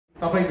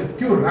तपाईको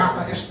त्यो रात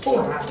यस्तो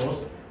रात होस्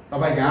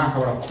तपाईको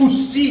आँखाबाट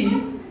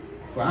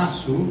खुसीको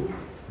आँसु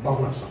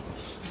बग्न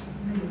सकोस्।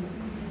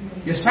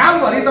 यो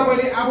सालभरि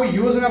तपाईले अब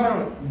योजना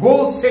बनाउनु,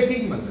 गोल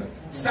सेटिङ भन्छ,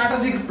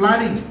 स्ट्राटेजिक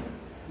प्लानिङ,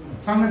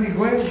 सङ्गति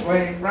गयो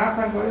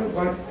प्रार्थना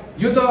गयो।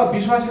 यो त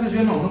विश्वासीको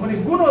जीवनमा हुनुपर्ने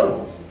गुणहरू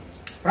हो।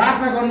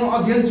 प्रार्थना गर्नु,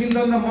 अध्ययन,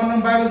 चिन्तन र मनन,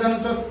 बाइबल जान्नु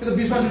छ, यो त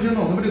विश्वासी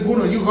जीवनमा हुनुपर्ने गुण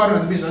हो। यो गर्नु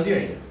भने विश्वासी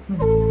होइन।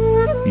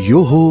 यो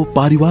हो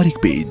पारिवारिक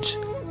पेज,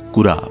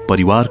 कुरा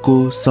परिवारको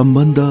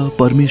सम्बन्ध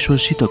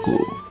परमेश्वरसितको।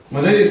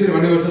 म चाहिँ यसरी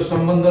भन्ने गर्छु,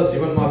 सम्बन्ध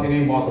जीवनमा अति नै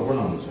महत्त्वपूर्ण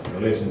हुन्छ।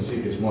 Relationship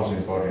is most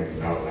important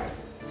in our life.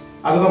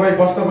 आज तपाईँ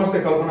बस्दा बस्दै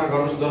कल्पना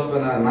गर्नुहोस्,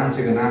 10जना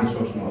मान्छेको नाम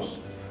सोच्नुहोस्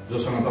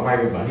जोसँग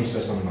तपाईँको घनिष्ठ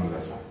सम्बन्ध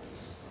छ।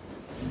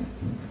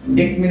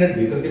 1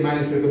 मिनटभित्र ती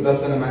मानिसहरूको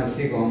 10जना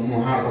मान्छेको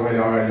मुहार तपाईँले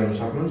अगाडि ल्याउन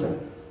सक्नुहुन्छ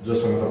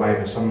जोसँग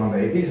तपाईँको सम्बन्ध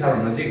यति साह्रो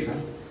नजिक छ।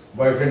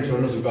 बोयफ्रेन्ड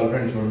छोड्नुहोस्,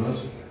 गर्लफ्रेन्ड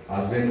छोड्नुहोस्,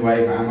 हस्बेन्ड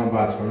वाइफ, आमा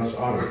बा छोड्नुहोस्,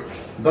 अरू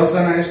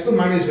 10जना यस्तो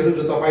मानिसहरू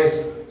जो तपाईँ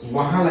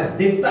उहाँलाई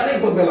देख्दा नै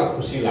कोही बेला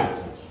खुसी लाग्छ,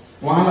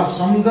 उहाँलाई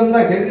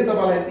सम्झँदाखेरि नै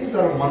तपाईँलाई यति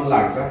साह्रो मन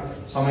लाग्छ,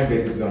 समय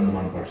व्यतीत गर्नु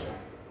मनपर्छ।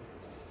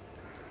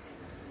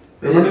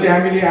 र मण्डली,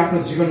 हामीले आफ्नो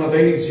जीवनमा,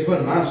 दैनिक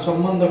जीवनमा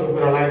सम्बन्धको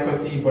कुरालाई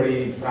कति बढी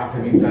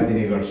प्राथमिकता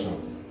दिने गर्छौँ।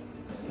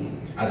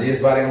 आज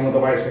यसबारेमा म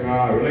तपाईँसँग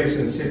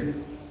रिलेसनसिप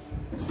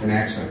इन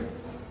एक्सन,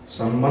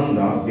 सम्बन्ध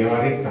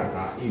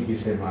व्यवहारिकताका यी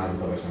विषयमा आज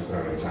तपाईँसँग कुरा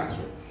गर्न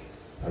चाहन्छु।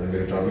 आज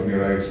मेरो टपिक नै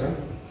रहेको छ।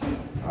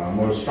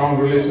 म स्ट्रङ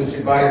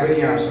रिलेसनसिप बारे पनि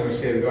यहाँसँग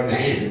सेयर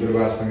गर्ने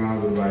गुरुबासँग,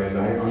 गुरुबाले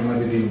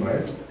अनुमति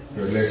दिनुभयो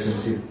यो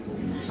रिलेसनसिप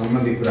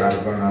सम्बन्धी कुराहरू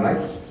गर्नलाई।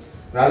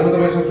 र आज म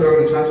तपाईँसँग कुरा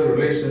गर्न चाहन्छु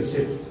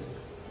रिलेसनसिप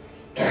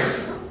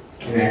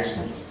इन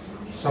एक्सन,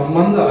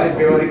 सम्बन्धलाई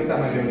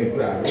व्यवहारिकतामा ल्याउने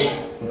कुराहरू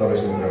म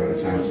तपाईँसँग कुरा गर्न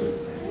चाहन्छु।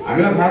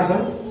 हामीलाई थाहा छ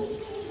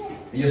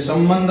यो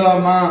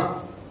सम्बन्धमा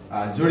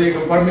जोडिएको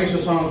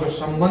परमेश्वरसँगको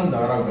सम्बन्ध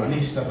र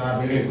घनिष्ठता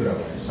बेग्लै कुरा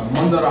भयो।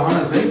 सम्बन्ध रहन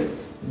चाहिँ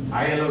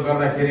आइलो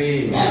गर्दाखेरि,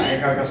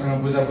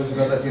 एकअर्कासँग बुझाबुझ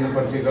गर्दा, चिना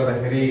परिचय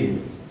गर्दाखेरि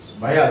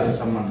भइहाल्छ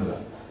सम्बन्ध।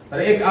 तर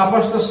एक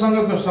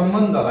आपस्तसँगको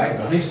सम्बन्धलाई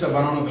घनिष्ठ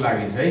बनाउनको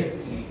लागि चाहिँ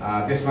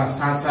त्यसमा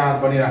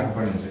साँचसाथ बनिराख्नु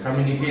पर्ने हुन्छ।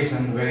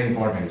 कम्युनिकेसन भेरी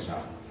इम्पोर्टेन्ट छ।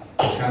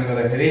 त्यस कारणले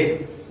गर्दाखेरि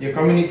यो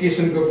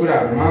कम्युनिकेसनको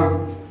कुराहरूमा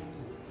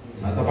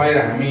तपाईँ र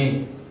हामी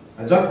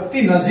जति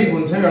नजिक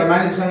हुन्छ, एउटा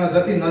मानिससँग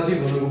जति नजिक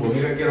हुनुको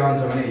भूमिका के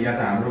रहन्छ भने या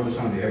त हाम्रो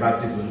उसँग धेरै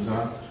बातचित हुन्छ,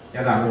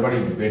 या त हाम्रो बढी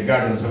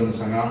भेटघाट हुन्छ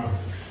उनीसँग,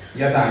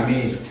 या त हामी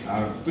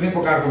कुनै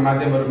प्रकारको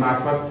माध्यमहरू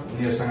मार्फत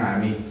उनीहरूसँग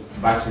हामी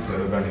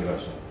बातचितहरू गर्ने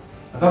गर्छौँ।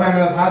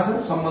 तपाईँहरूलाई थाहा छ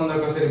सम्बन्ध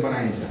कसरी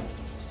बनाइन्छ?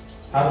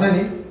 थाहा छ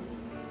नि?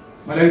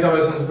 मैले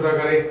तपाईँसँग कुरा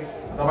गरेँ,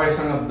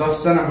 तपाईँसँग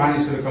 10जना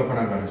मानिसहरू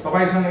कल्पना गर्नुहोस्।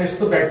 तपाईँसँग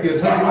यस्तो व्यक्तिहरू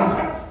छ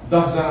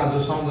 10जना जो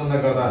सम्झँदा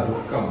गर्दा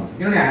ढुक्क हुन्छ।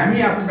 किनभने हामी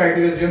आफ्नो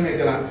व्यक्तिगत जीवनमा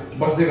यतिलाई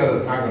बस्दै गर्दा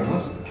थाहा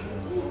गर्नुहोस्,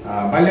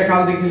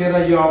 बाल्यकालदेखि लिएर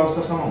यो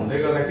अवस्थासम्म हुँदै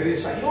गर्दाखेरि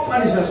सयौँ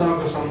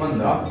मानिसहरूसँगको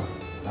सम्बन्ध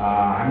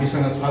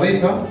हामीसँग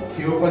छँदैछ,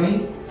 थियो पनि,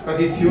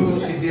 कति थियो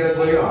सिद्धिएर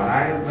गयो,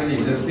 हरायो। मैले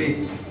जस्तै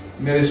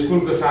मेरो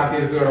स्कुलको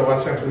साथीहरूको एउटा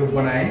वाट्सएप ग्रुप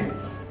बनाएँ।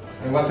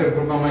 वाट्सएप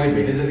ग्रुपमा मैले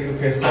भेटे जतिको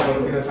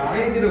फेसबुकहरूतिर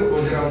चारैतिर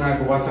खोजेर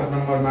उनीहरूको वाट्सएप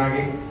नम्बर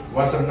मागेँ।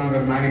 वाट्सएप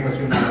नम्बर मागेपछि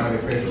उनीहरूलाई मैले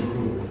फेसबुक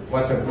ग्रुप,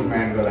 वाट्सएप ग्रुपमा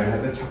एड गर्दाखेरि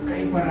त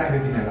छक्कै परिरहेको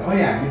तिनीहरूलाई, ओइ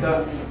हामी त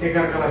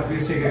एकअर्कालाई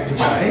बिर्सेको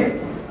थियौँ है।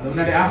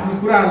 उनीहरूले आफ्नो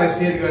कुराहरूलाई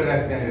सेयर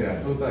गरिरहेको त्यहाँनिर,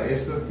 तँ त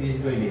यस्तो थिइस्,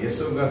 तैँले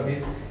यसो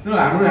गर्थिस्।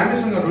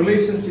 हामीसँग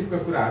रिलेसनसिपका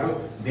कुराहरू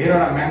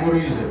धेरैवटा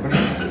मेमोरिजहरू पनि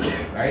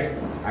राइट,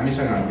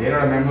 हामीसँग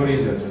धेरैवटा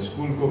मेमोरिजहरू छ,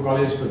 स्कुलको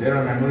कलेजको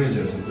धेरैवटा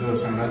मेमोरिजहरू छ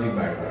जोसँग नजिक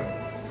भएको।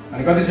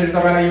 अनि कतिचोटि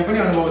तपाईँलाई यो पनि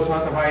अनुभव छ,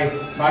 तपाईँ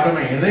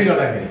बाटोमा हिँड्दै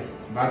गर्दाखेरि,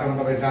 बाटोमा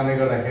तपाईँ जाँदै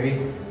गर्दाखेरि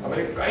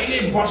तपाईँले कहिले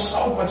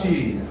वर्षौपछि,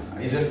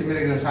 हिजोअस्ति मेरो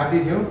एकजना साथी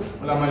थियो,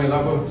 उसलाई मैले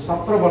लगभग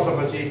 17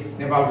 वर्षपछि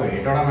नेपालको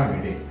हेटौडामा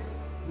भेटेँ।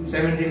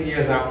 17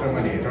 इयर्स आफ्टर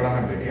मैले हेटौडामा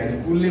भेटेँ। अनि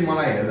उसले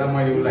मलाई हेर्दा,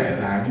 मैले उसलाई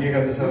हेर्दा, हामीले एक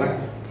दुसरालाई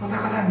कता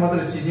कता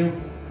मात्रै चिन्यौँ,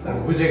 तर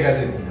बुझेका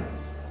चाहिँ थिएन।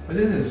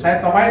 बुझ्नु, सायद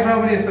तपाईँसँग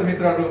पनि यस्तो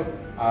मित्रहरू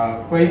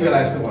कोही बेला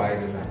यस्तो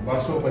भएको छ,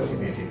 वर्षौपछि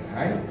भेटेको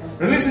है।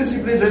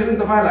 रिलेसनसिपले जहिले पनि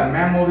तपाईँहरूलाई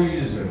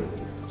मेमोरिजहरू,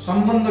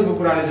 सम्बन्धको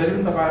कुराले जहिले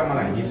पनि तपाईँलाई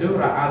मलाई हिजो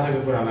र आजको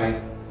कुरालाई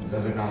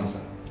झझकाउँछ।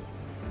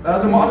 तर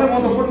अझ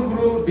महत्त्वपूर्ण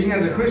कुरो, बिङ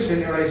एज अ क्रिस्चियन,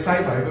 एउटा इसाई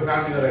भएको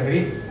कारणले गर्दाखेरि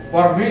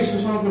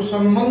परमेश्वरसँगको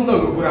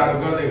सम्बन्धको कुराहरू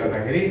गर्दै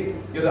गर्दाखेरि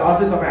यो त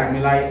अझै तपाईँ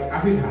हामीलाई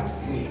आफै थाहा छ।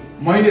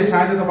 मैले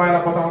सायद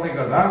तपाईँलाई बताउँदै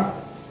गर्दा,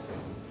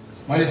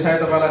 मैले सायद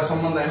तपाईँलाई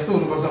सम्बन्ध यस्तो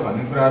हुनुपर्छ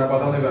भन्ने कुराहरू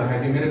बताउँदै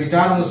गर्दाखेरि मेरो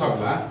विचार हुन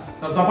सक्ला,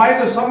 तर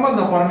तपाईँको सम्बन्ध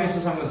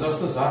परमेश्वरसँग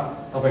जस्तो छ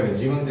तपाईँको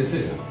जीवन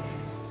त्यस्तै छ।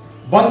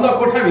 बन्द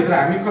कोठाभित्र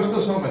हामी कस्तो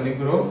छौँ भन्ने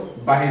कुरो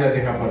बाहिर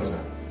देखा पर्छ।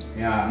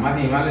 यहाँ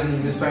माथि हिमालयन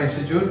स्पाइस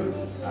इन्स्टिच्युट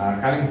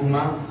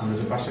कालिम्पोङमा हाम्रो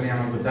जो पास्टर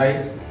आमाको दाई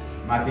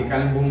माथि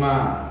कालिम्पोङमा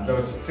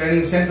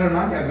ट्रेनिङ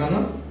सेन्टरमा, याद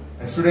गर्नुहोस्,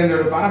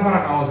 स्टुडेन्टहरू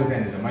पारापाराक आउँछ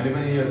त्यहाँनिर। मैले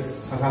पनि यो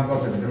 6-7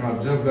 वर्षभित्रमा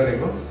जोग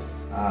गरेको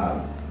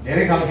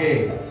धेरै खालके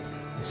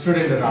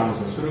स्टुडेन्टहरू आउँछ।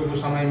 सुरुको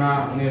समयमा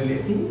उनीहरूले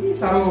यति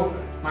साह्रो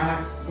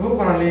मायाको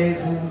पाराले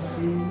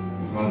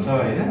भन्छ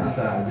होइन, अन्त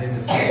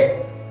जेमेसी,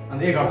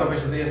 अन्त एक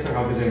हप्तापछि त यस्तो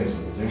खालको जेमेसी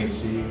हुन्छ,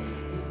 जेमेसी।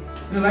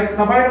 लाइक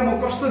तपाईँ र म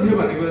कस्तो थियो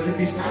भन्ने कुरो चाहिँ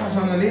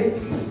बिस्तारोसँगले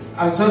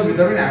अब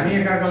चर्चभित्र पनि हामी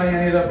एकअर्कालाई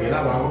यहाँनिर भेला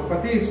भएको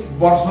कति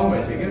वर्षौँ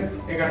भइसक्यो,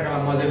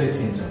 एकअर्कालाई मजाले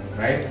चिन्छ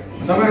राइट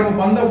तपाईहरुको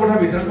बन्द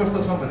कोठाभित्र कस्तो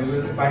छ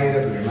भनेको चाहिँ बाहिर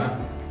भिडमा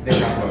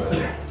देखा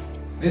पर्छ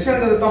त्यसैले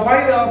गर्दा तपाई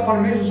र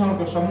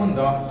परमेश्वरसँगको सम्बन्ध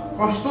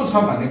कस्तो छ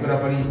भन्ने कुरा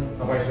पनि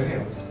तपाईसँग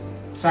हुन्छ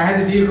सायद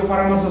दिएको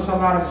परामर्श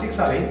सल्लाह र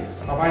शिक्षाले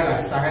तपाईलाई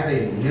सायदै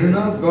हिँड्न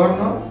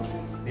गर्न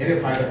धेरै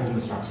फाइदा पुग्न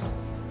सक्छ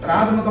र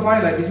आज म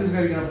तपाईलाई विशेष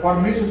गरिकन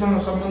परमेश्वरसँग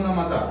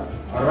सम्बन्धमा त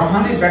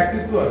रहने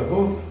व्यक्तित्वहरूको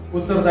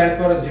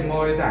उत्तरदायित्व र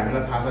जिम्मेवारी त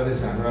हामीलाई थाहा छँदैछ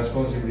हाम्रो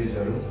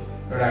रेस्पोन्सिबिलिटिजहरू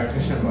एउटा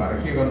क्रिस्चियन भएर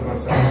के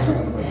गर्नुपर्छ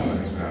भन्ने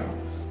कुरा हो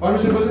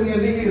परमेश्वर वचन यहाँ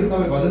लेखिएको छ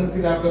तपाईँ भजन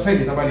किताब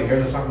कसैले तपाईँले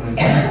हेर्न सक्नुहुन्छ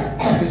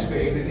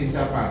 1 2 3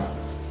 4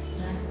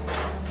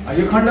 5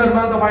 यो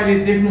खण्डमा तपाईले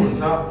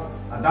देख्नुहुन्छ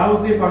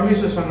दाउदले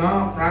परमेश्वरसँग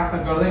प्रार्थना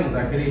गर्दै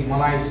हुँदाखेरि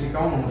मलाई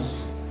सिकाउनुहोस्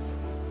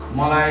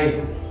मलाई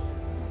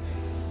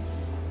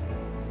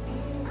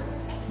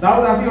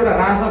दाउद आफै एउटा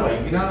राजा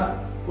भइकिन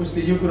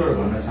उसले यो कुरोहरू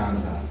भन्न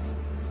चाहन्छ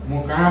म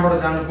कहाँबाट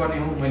जानुपर्ने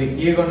हो मैले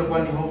के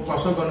गर्नुपर्ने हो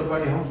कसो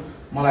गर्नुपर्ने हो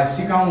मलाई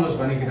सिकाउनुहोस्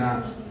भनिकिन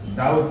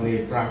दाउदले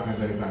प्रार्थना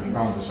गरेको हामी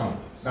पाउँदछौँ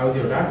दाउद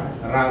एउटा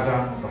राजा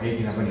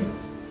भइकिन पनि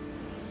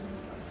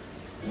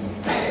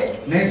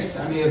नेक्स्ट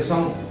हामी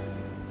हेर्छौँ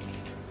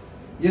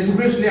यसु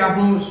ख्रीष्टले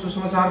आफ्नो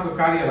सुसमाचारको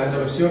कार्यलाई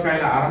जब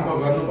सेवाकाईलाई आरम्भ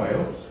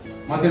गर्नुभयो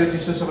मध्यरची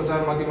सुसमाचार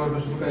मध्य मार्गको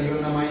शुभका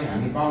योजनामै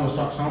हामी पाउन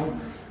सक्छौँ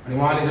अनि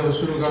उहाँले जब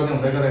सुरु गर्दै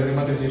हुँदै गर्दाखेरि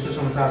मध्यरची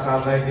सुसमाचार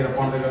 4 अध्यायतिर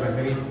पढ्दै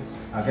गर्दाखेरि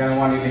त्यहाँ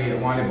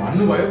उहाँले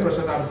भन्नुभयो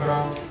पश्चाताप गर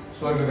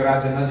स्वर्गको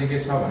राज्य नजिकै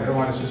छ भनेर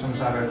उहाँले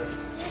सुसमाचार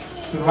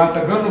सुरुवात त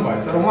गर्नुभयो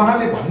तर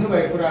उहाँले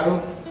भन्नुभएको कुराहरू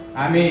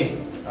हामी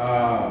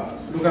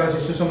लुका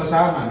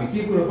सुसमाचारमा हामी के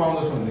कुरो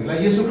पाउँदछौँ भनेदेखिलाई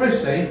येशू ख्रीष्ट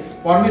चाहिँ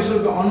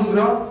परमेश्वरको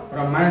अनुग्रह र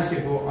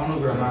मान्छेको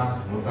अनुग्रहमा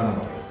हुर्कनु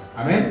भयो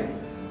आमेन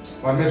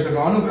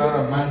परमेश्वरको अनुग्रह र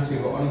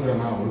मान्छेको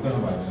अनुग्रहमा हुर्कनु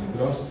भयो भन्ने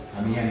कुरो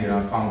हामी यहाँनिर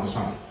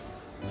पाउँदछौँ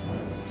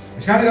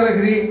यसकारणले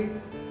गर्दाखेरि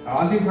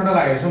अन्तिम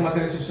खण्डलाई हेर्छौँ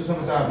मध्यरची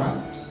सुसमाचारमा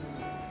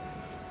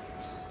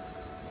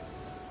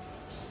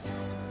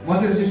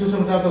मध्यरची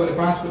सुसमाचार तपाईँले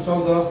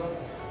 5:14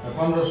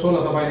 15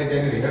 16 तपाईँले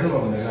त्यहाँनिर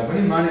हेर्नुभयो भनेदेखिलाई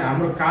पनि माने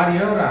हाम्रो कार्य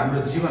र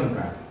हाम्रो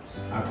जीवनका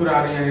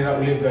कुराहरू यहाँनिर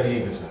उल्लेख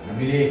गरिएको छ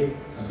हामीले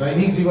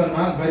दैनिक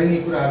जीवनमा गरिने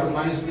कुराहरू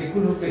मानिसले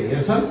कुन रूपले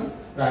हेर्छन्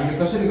र हामीले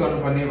कसरी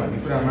गर्नुपर्ने भन्ने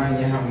कुरामा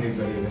यहाँ उल्लेख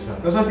गरिएको छ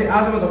जसले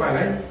आज म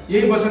तपाईँलाई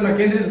यही वचनमा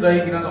केन्द्रित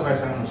रहिकन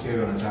तपाईँसँग म सेयर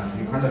गर्न चाहन्छु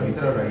यो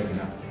खण्डभित्र रहिकन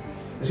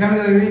त्यसकारणले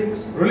गर्दाखेरि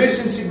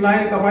रिलेसनसिपलाई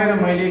तपाईँ र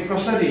मैले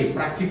कसरी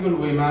प्र्याक्टिकल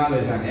वेमा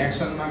लैजाने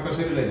एक्सनमा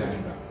कसरी लैजाने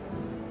त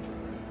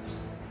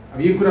अब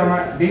यो कुरामा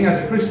बिङ एज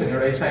अ क्रिस्चियन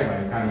एउटा इसाई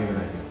भएको कारणले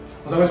गर्दाखेरि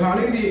म तपाईँसँग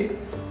अलिकति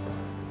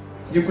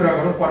यो कुरा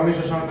गरौँ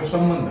परमेश्वरसँगको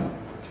सम्बन्ध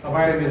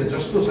तपाईँ र मेरो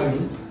जस्तो छ नि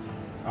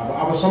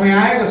अब समय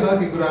आएको छ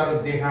ती कुराहरू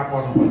देखा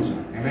पर्नुपर्छ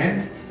आमेन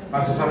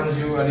पास्टर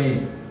शरणज्यू अनि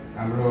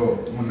हाम्रो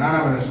म नाना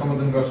भनेर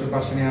सम्बोधन गर्छु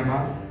पास्टरयामा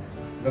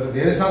गत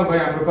धेरै साल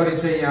भयो हाम्रो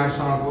परिचय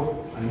यहाँसँगको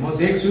अनि म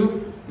देख्छु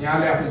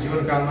यहाँले आफ्नो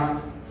जीवनकालमा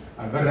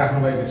गरिराख्नु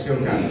भएको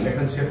सेवा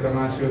लेखन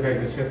क्षेत्रमा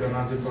सेवाकाईको क्षेत्रमा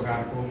जुन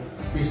प्रकारको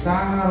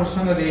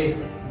विस्तारसँगले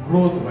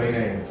ग्रोथ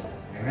भइरहेको छ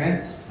आमेन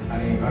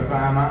अनि घरको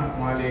आमा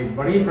उहाँले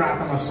बढी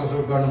प्रार्थनामा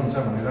सहयोग गर्नुहुन्छ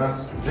भनेर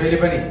जहिले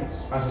पनि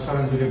पास्टर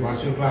शरणज्यूले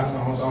भर्चुअल क्लासमा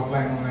होस्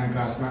अफलाइन अनलाइन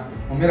क्लासमा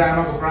म मेरो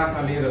आमाको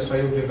प्रार्थना लिएर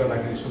सहयोगले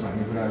गर्दाखेरि छु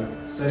भन्ने कुराहरू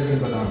जहिले पनि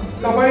बताउनुहुन्छ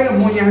तपाईँ र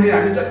म यहाँनिर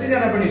हामी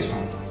जतिजना पनि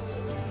छौँ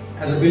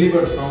एज अ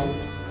बिलिभर छौँ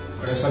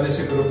एउटा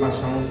सदस्यको रूपमा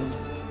छौँ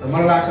र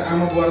मलाई लाग्छ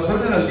आमा बुवा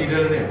सबैजना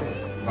लिडर नै हो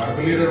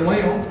घरको लिडर मै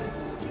हो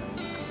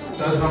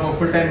चर्चमा म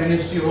फुल टाइम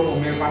मिनिस्ट्री हो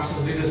मेरो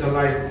पास्टर्स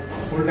लिडर्सहरूलाई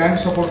फुल टाइम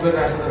सपोर्ट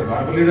गरिरहेको तर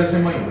घरको लिडर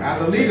चाहिँ मै हो एज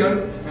अ लिडर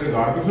मेरो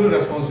घरको ठुलो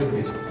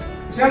रेस्पोन्सिबिलिटी छ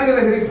त्यसैले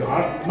गर्दाखेरि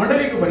घर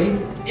मण्डलीको पनि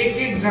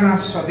एक-एकजना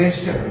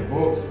सदस्यहरूको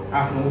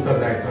आफ्नो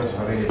उत्तरदायित्व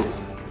छँदै छ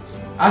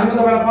आज म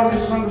तपाईँलाई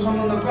परमेश्वरसँगको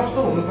सम्बन्ध कस्तो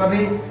हुनुपर्ने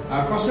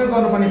कसरी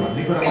गर्नुपर्ने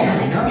भन्ने कुरा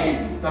होइन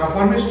तर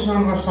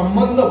परमेश्वरसँगको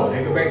सम्बन्ध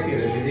भनेको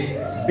व्यक्तिहरूले चाहिँ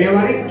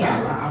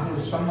व्यवहारिकतामा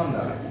आफ्नो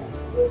सम्बन्धलाई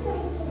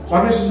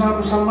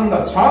परमेश्वरसँगको सम्बन्ध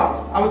छ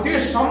अब त्यो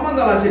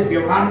सम्बन्धलाई चाहिँ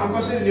व्यवहारमा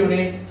कसरी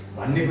ल्याउने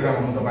भन्ने कुरामा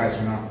म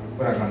तपाईँसँग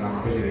कुरा गर्न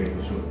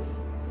खोजिरहेको छु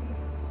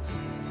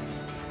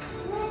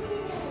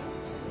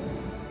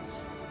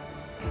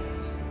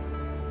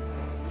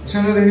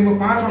त्यसैले म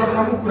 5 वटा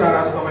प्रमुख कुराहरू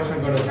आज तपाईँसँग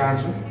गर्न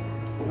चाहन्छु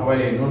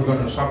तपाईँले नोट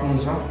गर्न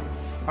सक्नुहुन्छ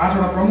 5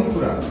 वटा प्रमुख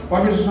कुराहरू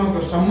परमेश्वरसँगको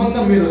सम्बन्ध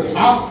मेरो छ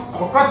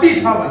अब कति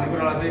छ भन्ने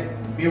कुरालाई चाहिँ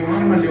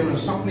व्यवहारमा ल्याउन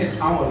सक्ने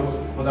ठाउँहरू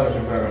म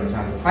तपाईँसँग कुरा गर्न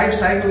चाहन्छु 5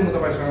 साइकल म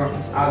तपाईँसँग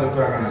आज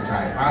कुरा गर्न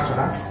चाहे 5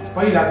 वटा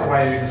पहिला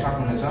तपाईँले लिन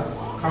सक्नुहुनेछ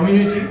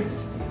कम्युनिटी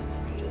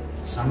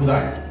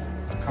समुदाय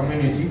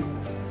कम्युनिटी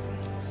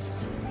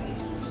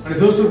अनि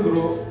दोस्रो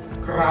कुरो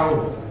क्राउड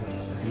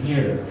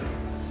हिँड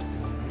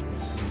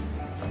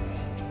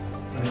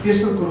अनि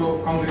तेस्रो कुरो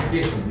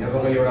कङ्ग्रिगेसन या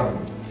तपाईँले एउटा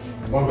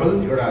बगल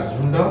एउटा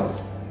झुन्ड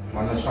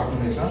भन्न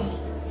सक्नुहुनेछ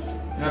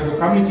यहाँको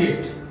कमिटेड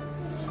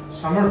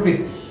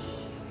समर्पित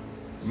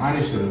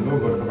मानिसहरू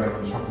लोकहरू तपाईँले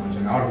भन्न सक्नुहुन्छ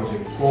अर्को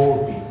चाहिँ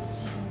कोटी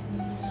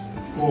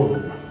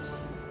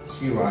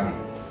शिवानी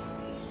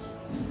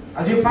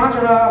अझ यो 5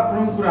 वटा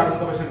प्रमुख कुराहरू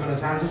तपाईँसँग गर्न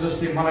चाहन्छु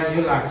जसले मलाई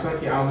यो लाग्छ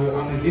कि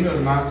आउने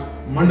दिनहरूमा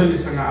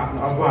मण्डलीसँग आफ्नो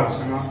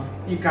अगुवाहरूसँग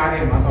यी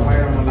कार्यमा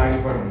तपाईँ र म लागि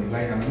पर्यो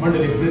भनेदेखिलाई हाम्रो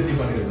मण्डली वृद्धि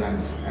बनेर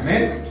जान्छ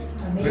आमेन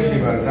वृद्धि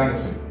भएर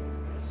जानेछ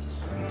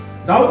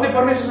दाउदले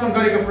परमेश्वरसँग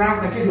गरेको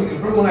प्रार्थना के थियो भने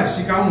प्रभु मलाई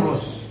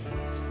सिकाउनुहोस्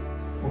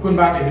कुन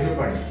बाटो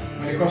हिँड्नुपर्ने,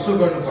 मैले कसो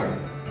गर्नुपर्ने,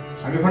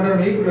 हामी खण्डमा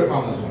यही कुरा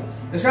पाउँदछौँ।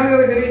 त्यस कारणले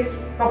गर्दाखेरि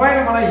तपाईँ र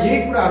मलाई यही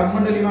कुराहरू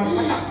मण्डलीमा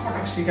पटक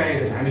पटक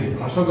सिकाइएको छ। हामीले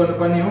कसो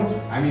गर्नुपर्ने हो,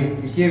 हामी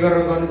के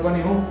गरेर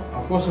गर्नुपर्ने हो,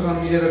 कोसँग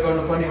मिलेर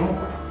गर्नुपर्ने हो,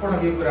 पटक पटक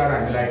यो कुराहरू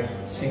हामीलाई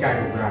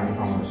सिकाएको कुरा हामी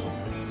पाउँदछौँ।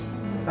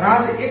 तर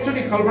आज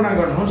एकचोटि कल्पना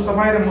गर्नुहोस्,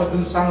 तपाईँ र म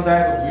जुन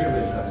समुदायको भिड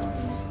भेट्छ,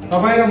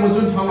 तपाईँ र म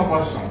जुन ठाउँमा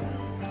बस्छौँ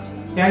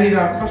त्यहाँनिर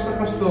कस्तो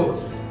कस्तो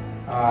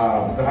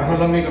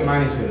धर्मावलम्बीको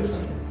मानिसहरू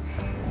छन्,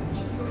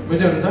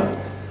 बुझ्नुहुन्छ?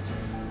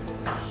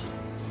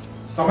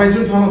 तपाईँ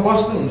जुन ठाउँमा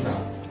बस्नुहुन्छ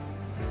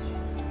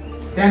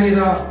त्यहाँनिर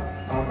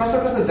कस्तो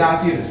कस्तो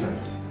जातिहरू छन्।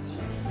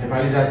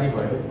 नेपाली जाति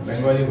भयो,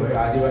 बङ्गाली भयो,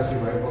 आदिवासी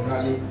भयो,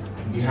 बङ्गाली,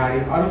 बिहारी,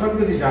 अरू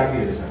कति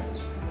जातिहरू छन्।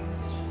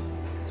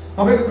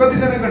 तपाईँको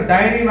कतिजनाको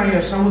डायरीमा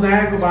यो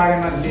समुदायको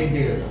बारेमा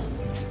लेखिएको छ,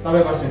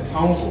 तपाईँ बस्ने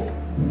ठाउँको।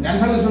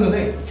 ध्यानसँग सुन्नुहोस्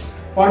है,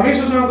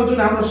 परमेश्वरसँगको जुन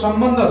हाम्रो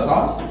सम्बन्ध छ,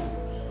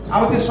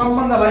 अब त्यो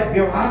सम्बन्धलाई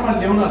व्यवहारमा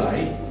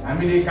ल्याउनलाई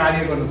हामीले कार्य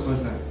गर्नु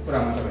खोज्ने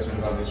कुरामा तपाईँसँग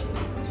गर्दैछु।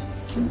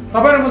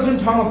 तपाईँ र म जुन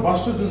ठाउँमा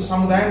बस्छु, जुन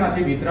समुदायमा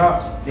त्योभित्र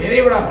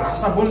धेरैवटा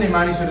भाषा बोल्ने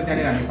मानिसहरू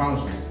त्यहाँनिर हामी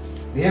पाउँछौँ,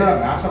 धेरै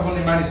भाषा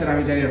बोल्ने मानिसहरू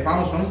हामी त्यहाँनिर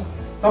पाउँछौँ।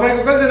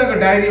 तपाईँको कतिजनाको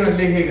डायरीमा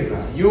लेखेको छ,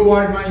 यो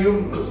वार्डमा यो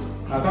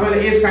तपाईँले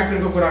एज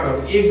फ्याक्टरको कुरा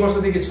गर्नु, 1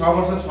 वर्षदेखि 6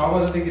 वर्ष, 6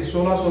 वर्षदेखि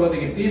 16,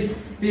 16देखि 30,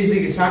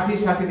 30देखि 60,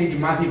 60देखि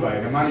माथि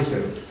भएका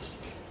मानिसहरू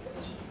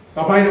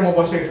तपाईँ र म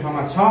बसेको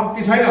ठाउँमा छ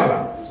कि छैन होला?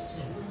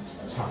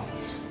 छ,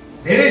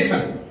 धेरै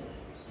छन्।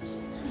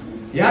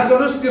 याद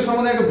गर्नुहोस्, त्यो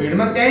समुदायको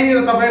भिडमा त्यहीँनिर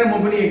तपाईँ र म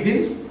पनि एक दिन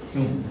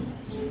थियौँ,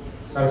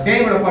 तर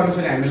त्यहीँबाट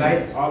परमेश्वरले हामीलाई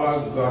अलग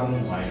गर्नु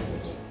भएको।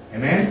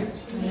 आमेन।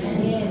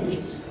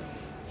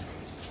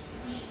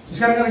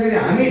 त्यसकारण गर्दाखेरि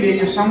हामीले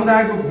यो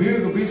समुदायको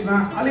भिडको बिचमा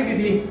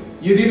अलिकति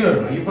यो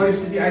दिनहरूमा यो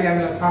परिस्थिति अहिले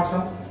हामीलाई थाहा छ,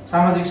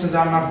 सामाजिक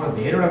सञ्जाल मार्फत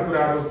धेरैवटा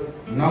कुराहरू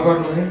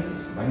नगर्नु है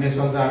भन्ने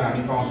सञ्चार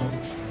हामी पाउँछौँ।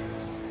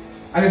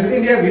 अहिले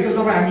इन्डियाभित्र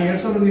तपाईँ हामी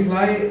हेर्छौँ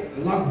भनेदेखिलाई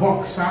लगभग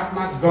 7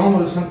 लाख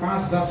गाउँहरू छन्,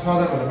 5,000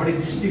 6,000 भन्दा बढी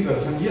डिस्ट्रिक्टहरू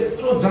छन्।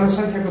 यत्रो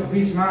जनसङ्ख्याको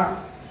बिचमा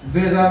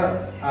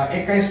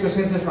 2021 को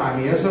सेन्ससमा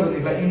हामी हेर्छौँ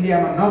भनेदेखिलाई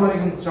इन्डियामा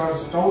नभनेको चर्च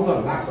 14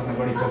 लाख भन्दा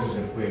बढी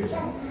चर्चेसहरू पुगेको छ।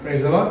 प्रेज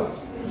द लर्ड।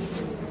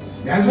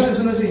 ध्यानसँग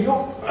सुन्नुहोस्, यो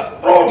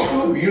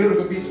ठुलो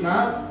भिडहरूको बिचमा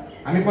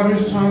हामी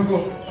परमेश्वरसँगको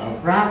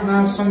प्रार्थना,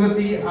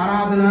 सङ्गति,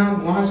 आराधना,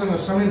 उहाँसँग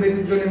समय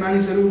व्यतीत गर्ने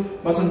मानिसहरू,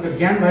 वचनको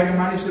ज्ञान भएका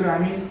मानिसहरू,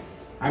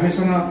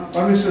 हामीसँग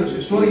परमेश्वर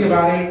स्वर्ग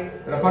बारे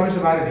र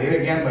परमेश्वर बारे धेरै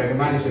ज्ञान भएका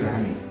मानिसहरू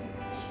हामी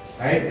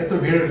है। यत्रो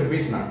भिडहरूको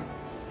बिचमा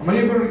मैले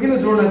यो कुरो किन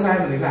जोड्न चाहेँ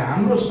भनेदेखि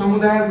हाम्रो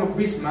समुदायको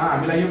बिचमा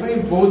हामीलाई यो पनि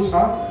बोध छ,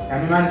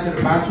 हामी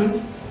मानिसहरू बाँच्छौँ,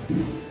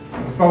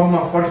 प्रभुमा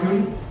फर्क्यौँ।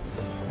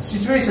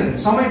 सिचुएसन,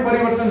 समय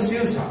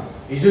परिवर्तनशील छ।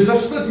 हिजो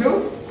जस्तो थियो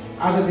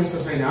आज त्यस्तो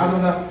छैन।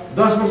 आजभन्दा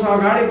 10 वर्ष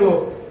अगाडिको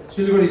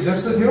सिलगढी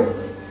जस्तो थियो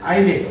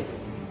अहिले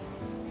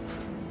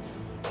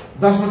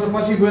 10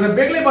 वर्षपछि गएर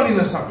बेग्लै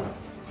बनिन सक्ला।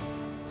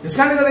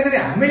 यसकारणले गर्दाखेरि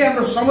हामीले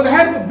हाम्रो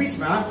समुदायको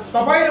बिचमा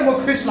तपाईँ र म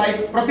ख्रिस्टलाई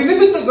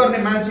प्रतिनिधित्व गर्ने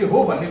मान्छे हो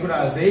भन्ने कुरा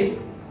चाहिँ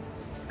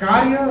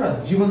कार्य र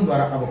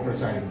जीवनद्वारा अब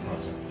प्रचारित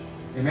गर्छ।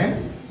 आमेन।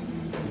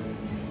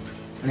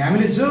 अनि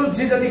हामीले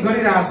जे जति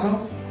गरिरहेछौँ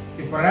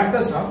त्यो पर्याप्त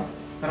छ,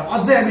 तर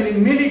अझै हामीले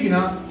मिलिकन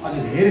अझ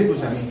धेरै कुछ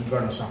हामी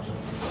गर्न सक्छौँ।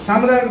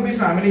 समुदायको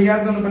बिचमा हामीले याद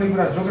गर्नुपर्ने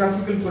कुरा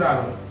जोग्राफिकल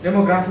कुराहरू,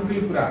 डेमोग्राफिकल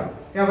कुराहरू,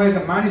 त्यहाँ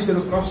भएका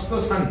मानिसहरू कस्तो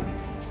छन्।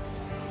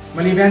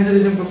 मैले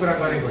इभ्यान्जलिजमको कुरा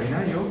गरेको होइन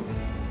यो,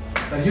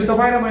 तर यो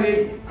तपाईँ र मैले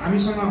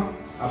हामीसँग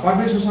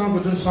परमेश्वरसँगको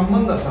जुन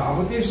सम्बन्ध छ, अब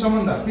त्यो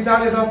सम्बन्ध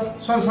पिताले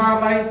त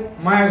संसारलाई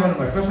माया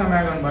गर्नुभयो। कसलाई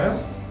माया गर्नुभयो?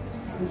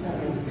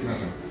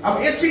 अब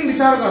एकछिन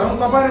विचार गरौँ,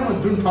 तपाईँ र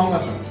म जुन ठाउँमा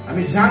छौँ,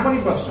 हामी जहाँ पनि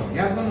बस्छौँ,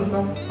 याद गर्नुहोस् त,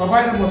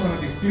 तपाईँ र मसँग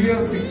त्यो क्लियर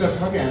पिक्चर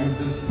छ कि हामी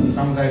जुन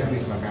समुदायको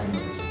बिचमा काम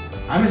गर्छौँ,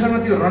 हामीसँग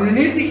त्यो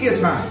रणनीति के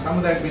छ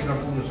समुदायको बिचमा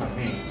पुग्न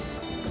सक्ने,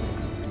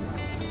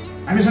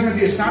 हामीसँग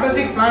त्यो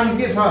स्ट्राटेजिक प्लान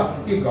के छ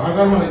कि घर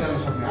घरमा लैजान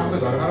सक्ने। अब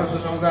त घर घरमा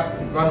सुसमाचार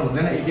गर्नु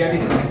हुँदैन इत्यादि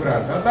भन्ने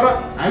कुराहरू छ, तर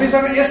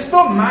हामीसँग यस्तो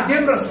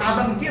माध्यम र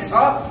साधन के छ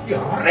कि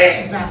हरेक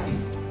जाति,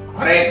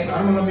 हरेक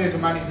धर्मावलम्बीको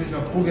मानिस बिचमा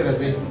पुगेर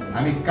चाहिँ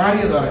हामी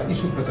कार्यद्वारा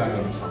यीशु प्रचार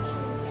गर्न सक्छौँ।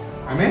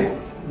 आमेन।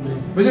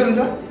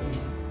 बुझ्नुहुन्छ?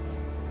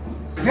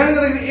 त्यसकारण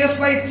गर्दाखेरि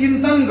यसलाई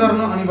चिन्तन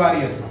गर्न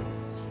अनिवार्य छ।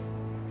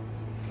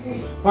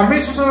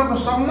 परमेश्वरसँगको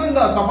सम्बन्ध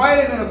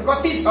तपाईँले मेरो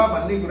कति छ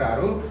भन्ने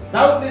कुराहरू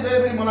दाउदले जहिले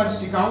पनि मलाई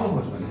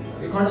सिकाउनुहोस् भन्ने।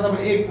 यो खण्ड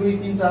तपाईँ 1, 2,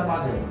 3, 4,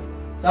 5 हेर्नु,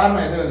 4मा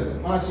हेर्दै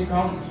मलाई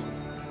सिकाउनुहोस्,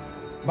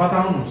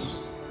 बताउनुहोस्।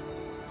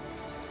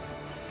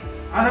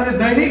 आज हामीले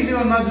दैनिक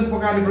जीवनमा जुन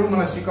प्रकारले प्रभु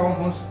मलाई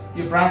सिकाउनुहोस्,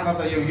 यो प्रार्थना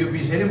त यो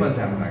विषय नै बन्छ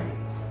हाम्रो लागि।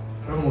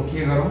 प्रभु म के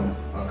गरौँ,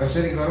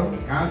 कसरी गरौँ,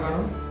 कहाँ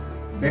गरौँ,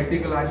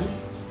 व्यक्तिको लागि।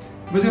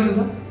 बुझ्नुहुन्छ?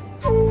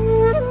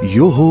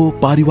 यो हो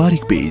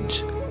पारिवारिक पेज,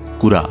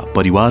 कुरा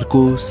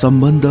परिवारको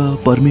सम्बन्ध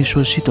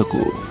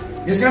परमेश्वरसितको।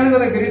 यसकारणले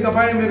गर्दाखेरि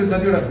तपाईँ मेरो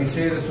जतिवटा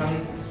विषयहरू छन्,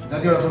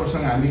 जतिवटा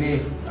प्रभुसँग हामीले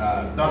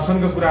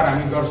दर्शनको कुराहरू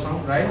हामी गर्छौँ,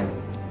 राइट,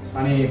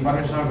 अनि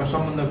परमेश्वरको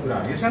सम्बन्धको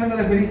कुराहरू, यसकारणले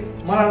गर्दाखेरि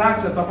मलाई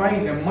लाग्छ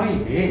तपाईँले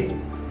मैले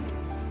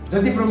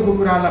जति प्रभुको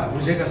कुराहरूलाई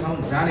बुझेका छौँ,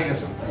 जानेका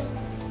छौँ,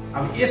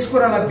 अब यस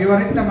कुरालाई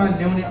व्यवहारिकतामा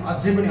ल्याउने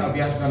अझै पनि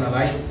अभ्यास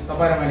गर्नलाई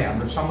तपाईँ र मैले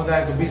हाम्रो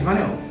समुदायको बिचमा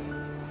नै हो।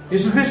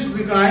 यीशु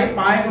ख्रीष्टलाई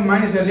पाएको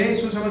मानिसहरूले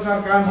सुसमाचार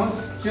काम हो,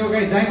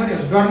 सेवकाई जहीँ पनि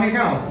होस् गर्ने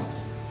कहाँ हो?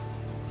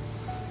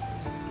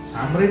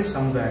 हाम्रै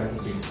समुदायको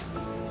बिच।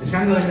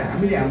 त्यसकारण गर्दाखेरि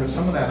हामीले हाम्रो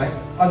समुदायलाई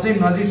अझै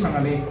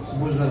नजिकसँगले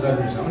बुझ्न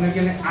जरुरी छ।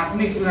 उनीहरूको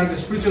आत्मिक उनीहरूको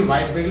स्पिरिचुअल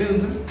भाइब बेग्लै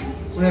हुन्छ,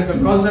 उनीहरूको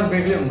कल्चर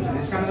बेग्लै हुन्छ।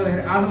 त्यसकारण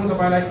गर्दाखेरि आज म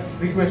तपाईँलाई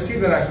रिक्वेस्ट के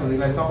गरिरहेको छु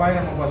भनेदेखिलाई तपाईँ र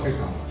म बसेको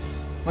ठाउँ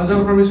म जब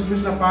प्रभु यीशु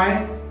ख्रीष्टलाई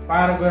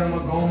पाएर गएर म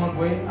गाउँमा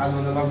गएँ।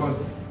 आजभन्दा लगभग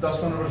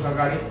 10-15 वर्ष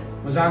अगाडि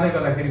म जाँदै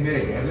गर्दाखेरि मेरो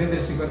हेर्ने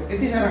दृष्टिकोण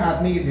यति साह्रो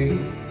आत्मिक थियो कि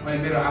मैले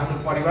मेरो आफ्नो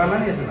परिवारलाई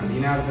नै यसो भने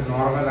यिनीहरू चाहिँ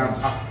नर्क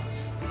जान्छ,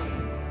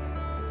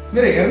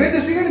 मेरो हेर्ने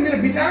दृष्टिकोण मेरो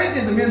विचारै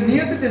त्यसो, मेरो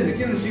नियत त्यसो,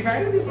 किन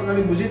सिकायो त्यो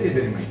प्रकारले बुझेँ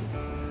त्यसरी मैले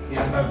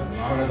यहाँ त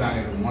नर्क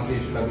जानेको म चाहिँ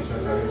यसलाई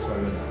विश्वास गरेको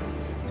स्वर्ग जाने।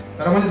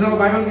 तर मैले जब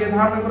बाइबलको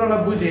यथार्थ कुरालाई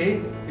बुझेँ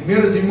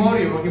मेरो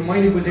जिम्मेवारी हो कि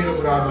मैले बुझेको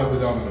कुराहरूलाई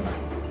बुझाउनको लागि।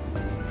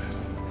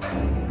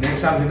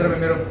 नेक्स्ट सालभित्रमा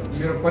मेरो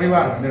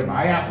परिवार मेरो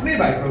भाइ आफ्नै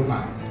भाइ प्रभुमा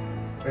आयो।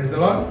 प्रेज द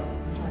लर्ड।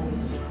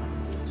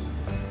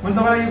 मैले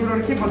तपाईँलाई यो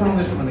कुराहरू के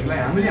बताउँदैछु भनेदेखिलाई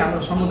हामीले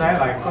हाम्रो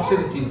समुदायलाई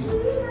कसरी चिन्छौँ,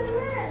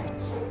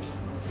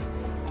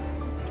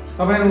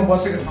 तपाईँ र म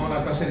बसेको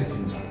ठाउँलाई कसरी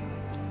चिन्छौँ।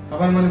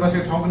 तपाईँ मैले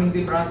बसेको ठाउँको निम्ति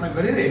प्रार्थना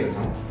गरिरहेका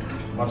छौँ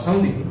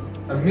वर्षौँदेखि।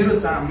 तर मेरो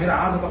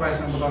आज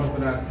तपाईँसँग बताउने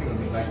कुरा के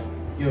भनेदेखिलाई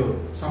यो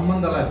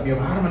सम्बन्धलाई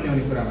व्यवहारमा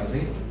ल्याउने कुरामा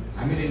चाहिँ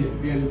हामीले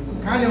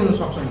कहाँ ल्याउन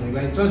सक्छौँ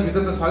भनेदेखिलाई चर्चभित्र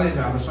त छँदैछ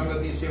हाम्रो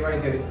सङ्गति सेवा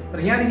इत्यादि। तर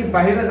यहाँदेखि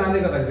बाहिर जाँदै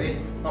गर्दाखेरि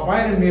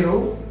तपाईँ र मेरो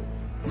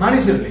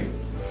मानिसहरूले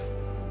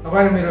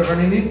तपाईँ र मेरो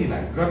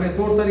रणनीतिलाई गर्ने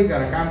तौर तरिका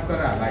र काम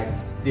कुराहरूलाई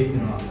देखिन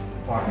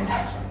पर्ने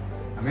हुन्छ।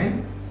 हामी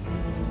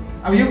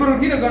अब यो कुरो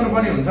किन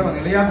गर्नुपर्ने हुन्छ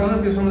भनेदेखि याद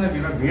गर्नुहोस् त्यो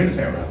समुदायभित्र भिड छ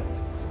एउटा।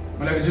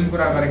 मैले जुन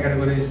कुरा गरेँ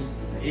क्याटेगोरी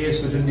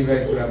एजको जुन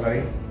डिभाइड कुरा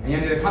गरेँ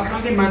यहाँनिर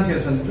खालखालकै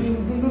मान्छेहरू छन्,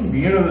 जुन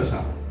भिडहरू छ।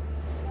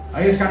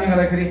 यस कारणले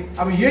गर्दाखेरि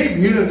अब यही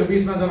भिडहरूको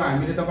बिचमा जब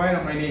हामीले तपाईँ र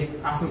मैले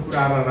आफ्नो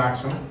कुराहरूलाई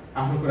राख्छौँ,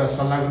 आफ्नो कुरा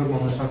सल्लाहको रूपमा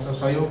हुनसक्छ,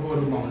 सहयोगको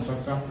रूपमा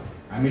हुनसक्छ,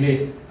 हामीले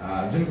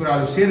जुन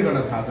कुराहरू सेयर गर्न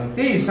थाल्छौँ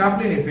त्यही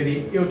हिसाबले नै फेरि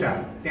एउटा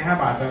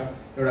त्यहाँबाट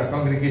एउटा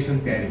कङ्ग्रिगेसन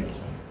तयारी हुन्छ।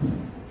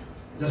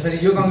 जसरी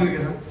यो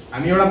कङ्ग्रिगेसन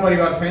हामी एउटा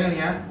परिवार छैनन्,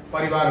 यहाँ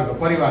परिवारहरूको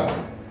परिवार छ।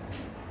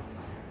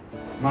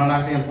 मलाई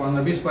लाग्छ यहाँ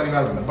 15-20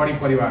 परिवारभन्दा बढी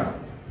परिवार हो।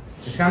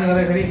 त्यस कारणले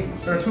गर्दाखेरि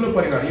एउटा ठुलो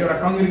परिवार एउटा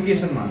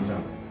कङ्ग्रिगेसन भन्छ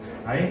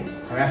है,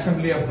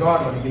 एसेम्ब्ली अफ गड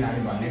भनिकन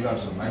हामी भन्ने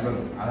गर्छौँ बाइबल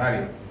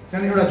आधारित।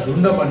 त्यहाँदेखि एउटा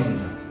झुन्ड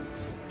बनिन्छ,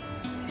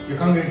 यो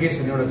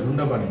कङ्ग्रिगेसन एउटा झुन्ड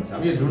बनिन्छ।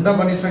 अब यो झुन्ड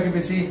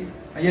बनिसकेपछि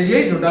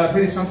यही झुन्डलाई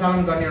फेरि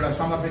सञ्चालन गर्ने एउटा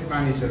समर्पित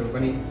मानिसहरू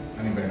पनि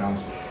हामी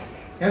भेटाउँछौँ।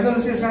 याद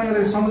गर्नुहोस् यस कारणले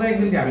गर्दाखेरि समुदायको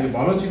निम्ति हामीले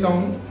भलो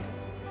चिताउनु,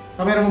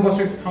 तपाईँ र म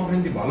बसेको ठाउँको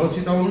निम्ति भलो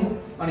चिताउनु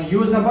अनि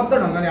योजनाबद्ध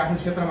ढङ्गले आफ्नो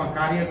क्षेत्रमा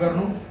कार्य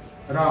गर्नु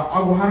र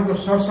अगुवाहरूको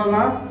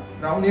सरसल्लाह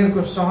र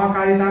उनीहरूको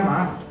सहकारितामा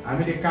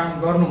हामीले काम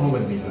गर्नु हो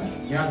भनेदेखिलाई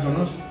याद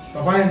गर्नुहोस्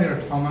तपाईँ मेरो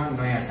ठाउँमा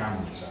नयाँ काम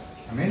हुन्छ।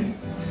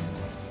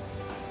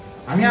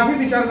 हामी आफै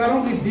विचार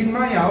गरौँ कि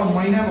दिनमा या हो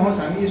महिनामा होस्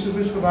हामी यीशु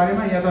ख्रीष्टको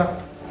बारेमा या त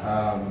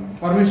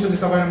परमेश्वरले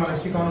तपाईँले मलाई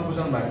सिकाउनु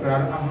बुझाउनु भएको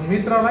कुराहरू आफ्नो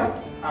मित्रलाई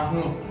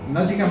आफ्नो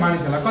नजिकका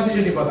मानिसहरूलाई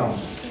कतिचोटि बताउँछ।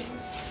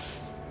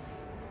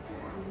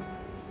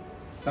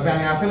 तपाईँ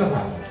हामी आफैलाई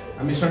थाहा छ,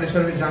 हामी सन्डे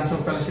सर्भिस जान्छौँ,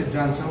 फेलोसिप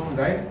जान्छौँ,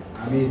 राइट।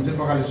 हामी जुन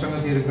प्रकारले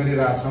सङ्गतिहरू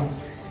गरिरहेछौँ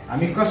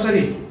हामी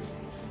कसरी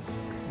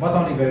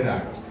बताउने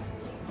गरिरहेको छौँ,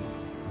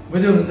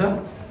 बुझ्दै हुनुहुन्छ।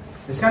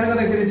 त्यस कारणले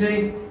गर्दाखेरि चाहिँ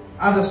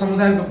आज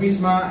समुदायको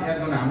बिचमा याद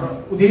गर्नु हाम्रो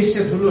उद्देश्य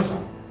ठुलो छ।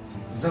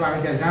 जब हामी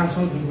त्यहाँ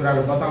जान्छौँ जुन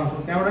कुराहरू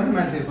बताउँछौँ त्यहाँबाट नै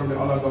मान्छेहरू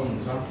अलग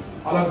गर्नुहुन्छ।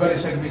 अलग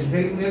गरिसकेपछि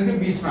फेरि उनीहरूकै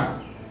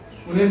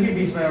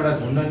बिचमा एउटा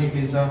झुन्ड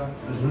निक्लिन्छ।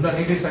 झुन्ड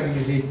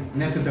निक्लिसकेपछि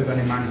नेतृत्व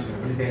गर्ने मानिसहरू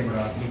पनि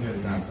त्यहीँबाट निक्लेर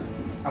जान्छ।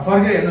 अब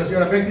फर्केर हेर्नुहोस्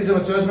एउटा व्यक्ति जब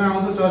चर्चमा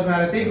आउँछ, चर्चमा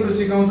आएर त्यही कुरो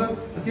सिकाउँछ,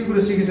 त्यो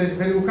कुरो सिकिसकेपछि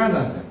फेरि ऊ कहाँ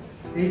जान्छ,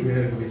 त्यही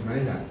भिडहरूको बिचमा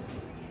नै जान्छ।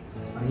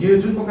 अनि यो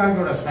जुन प्रकारको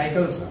एउटा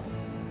साइकल छ,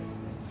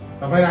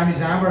 तपाईँ हामी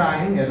जहाँबाट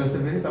आयौँ हेर्नुहोस् त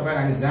फेरि तपाईँ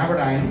हामी जहाँबाट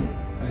आयौँ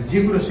अनि जे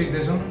कुरो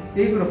सिक्दैछौँ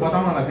त्यही कुरो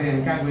बताउनलाई फेरि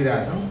हामी कहाँ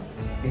गइरहेछौँ,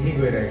 त्यहीँ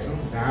गइरहेको छौँ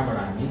जहाँबाट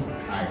हामी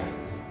आयौँ।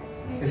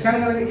 त्यस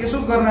कारणले गर्दाखेरि यसो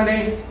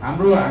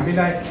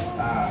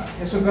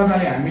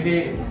गर्नाले हामीले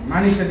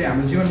मानिसहरूले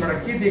हाम्रो जीवनबाट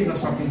के देख्न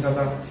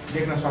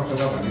सक्छ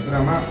त भन्ने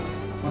कुरामा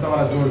म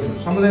तपाईँलाई जोड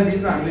दिन्छु।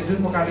 समुदायभित्र हामीले जुन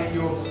प्रकारले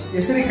यो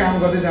यसरी काम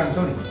गर्दै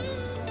जान्छौँ नि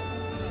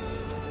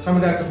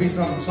समुदायको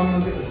बिचमा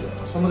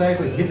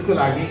समुदायको हितको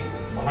लागि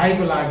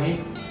भलाइको लागि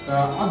र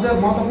अझ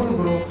महत्त्वपूर्ण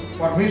कुरो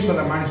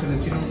परमेश्वरलाई मानिसहरूले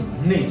चिनाउनु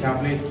भन्ने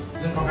हिसाबले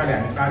जुन प्रकारले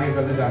हामी कार्य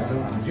गर्दै जान्छौँ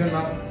हाम्रो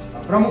जीवनमा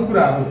प्रमुख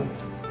कुराहरू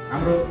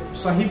हाम्रो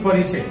सही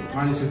परिचय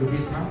मानिसहरूको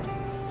बिचमा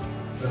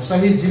र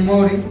सही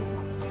जिम्मेवारी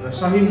र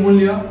सही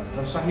मूल्य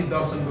र सही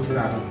दर्शनको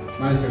कुराहरू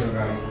मानिसहरूको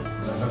अगाडि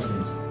झलक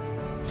दिन्छ।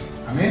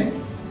 हामी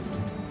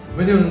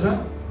बुझ्दै हुनुहुन्छ।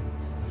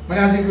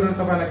 मैले आज यो कुरो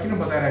तपाईँलाई किन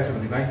बताइरहेको छु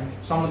भनेदेखिलाई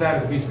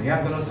समुदायहरूको बिचमा याद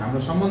गर्नुहोस् हाम्रो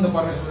सम्बन्ध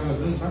परमेश्वरसँग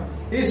जुन छ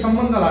त्यही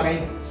सम्बन्धलाई नै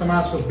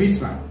समाजको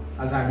बिचमा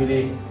आज हामीले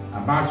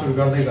बाँडचुँड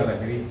गर्दै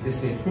गर्दाखेरि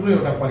त्यसले ठुलो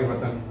एउटा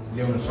परिवर्तन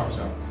ल्याउन सक्छ।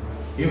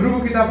 हिब्रूको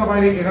किताब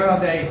तपाईँले 11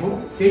 अध्यायको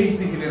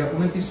 23 लिएर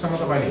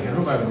 29 तपाईँले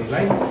हेर्नुभयो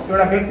भनेदेखिलाई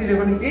एउटा व्यक्तिले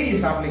पनि त्यही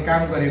हिसाबले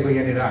काम गरेको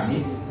यहाँनिर हामी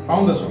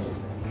पाउँदछौँ।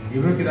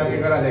 हिब्रू किताब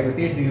 11 अध्यायको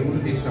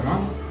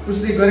 23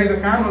 उसले गरेको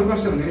कामहरू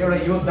कस्तो भने एउटा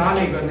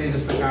योद्धाले गर्ने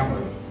जस्तो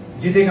कामहरू,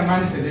 जितेका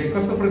मानिसहरूले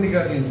कस्तो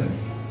प्रतिक्रिया दिन्छन्,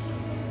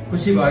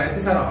 खुसी भएर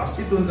यति साह्रो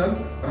हर्षित हुन्छन्,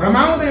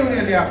 रमाउँदै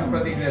उनीहरूले आफ्नो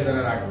प्रतिक्रिया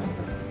जनाइरहेको हुन्छ।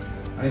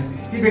 अनि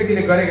ती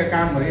व्यक्तिले गरेका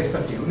कामहरू यस्ता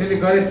थिए, उनीहरूले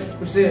गरे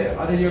उसले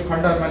अझै यो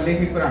खण्डहरूमा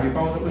लेखेको कुरा हामी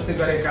पाउँछौँ। उसले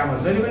गरेका कामहरू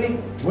जहिले पनि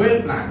वेल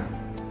प्लान,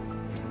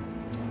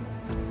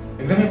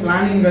 एकदमै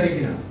प्लानिङ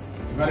गरिकन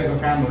गरेको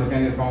कामहरू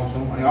त्यहाँनिर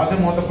पाउँछौँ। अनि अझ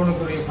महत्त्वपूर्ण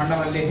कुरो यो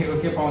खण्डमा लेखेको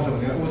के पाउँछ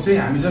भने ऊ चाहिँ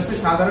हामी जस्तै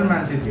साधारण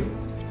मान्छे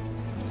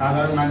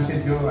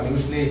थियो अनि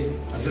उसले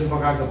जुन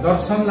प्रकारको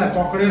दर्शनलाई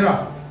पक्रेर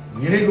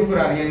हिँडेको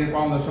कुराहरू यहाँनिर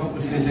पाउँदछौँ।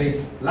 उसले चाहिँ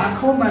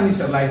लाखौँ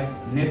मानिसहरूलाई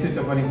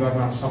नेतृत्व पनि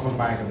गर्न सफल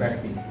पाएको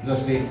व्यक्ति,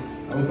 जसले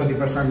उत्पत्ति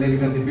प्रस्थान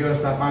लेखिगन्ती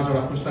व्यवस्था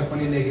 5वटा पुस्तक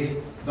पनि लेखे,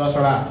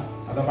 10वटा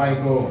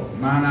तपाईँको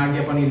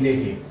महानाज्ञा पनि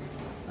लेखे,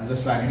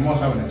 जसलाई हामी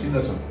मोसा भनेर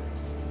चिन्दछौँ।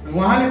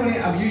 उहाँले पनि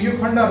अब यो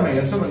खण्डहरूमा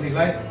हेर्छ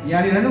भनेदेखिलाई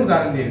यहाँनिर नै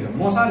उदाहरण दिएको छ।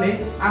 मोसाले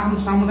आफ्नो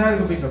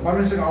समुदायको बिचमा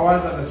परमेश्वरको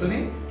आवाजलाई त सुने,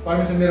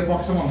 परमेश्वर मेरो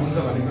पक्षमा हुन्छ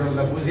भन्ने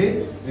कुरालाई बुझे,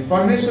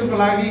 परमेश्वरको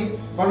लागि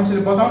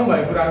परमेश्वरले बताउनु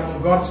भएको कुराहरू म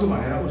गर्छु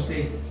भनेर उसले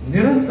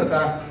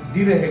निरन्तरता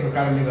दिइरहेको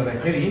कारणले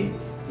गर्दाखेरि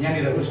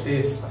यहाँनिर उसले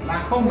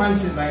लाखौँ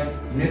मान्छेलाई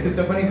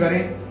नेतृत्व पनि गरे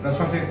र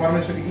सँगसँगै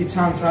परमेश्वरको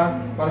इच्छा अनुसार,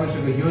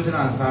 परमेश्वरको योजना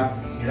अनुसार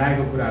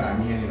हिँडाएको कुराहरू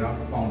हामी यहाँनिर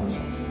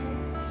पाउँदछौँ।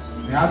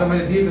 आज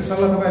मैले दिएको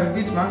सल्लाह तपाईँहरूको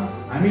बिचमा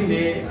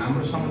हामीले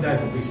हाम्रो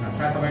समुदायको बिचमा,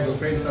 सायद तपाईँको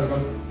फ्रेन्ड सर्कल,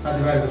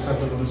 साथीभाइको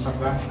सर्कल हुन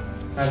सक्ला,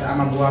 सायद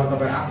आमा बुवाहरू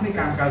तपाईँ आफ्नै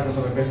कामकाजमा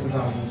तपाईँ व्यस्तता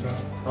हुनुहुन्छ,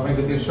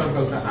 तपाईँको त्यो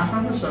सर्कल छ,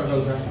 आफ्नो सर्कल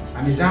छ,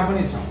 हामी जहाँ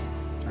पनि छौँ।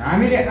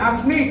 हामीले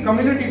आफ्नै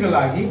कम्युनिटीको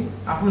लागि,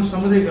 आफ्नो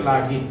समुदायको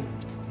लागि,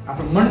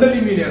 आफ्नो मण्डली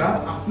मिलेर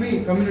आफ्नै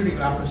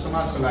कम्युनिटीको, आफ्नो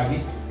समाजको लागि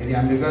यदि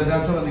हामीले गरेर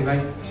जान्छौँ भनेदेखिलाई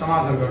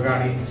समाजहरूको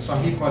अगाडि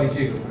सही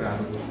परिचयको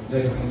कुराहरू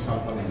जहिले पनि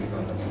सफल हुने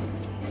गर्दछ।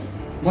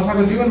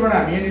 मोसाको जीवनबाट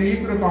हामी यहाँनिर यही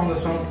कुरो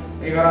पाउँदछौँ।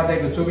 11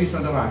 अध्यायको 24मा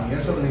जब हामी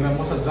हेर्छौँ भनेदेखिलाई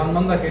मोसा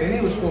जन्मँदाखेरि नै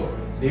उसको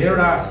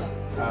धेरैवटा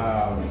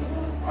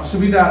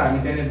असुविधाहरू हामी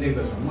त्यहाँनिर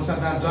देख्दछौँ। मोसा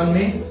जहाँ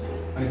जन्मे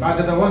अनि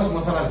बाध्यतावश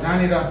मोसालाई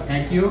जहाँनिर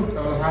फ्याँकियो,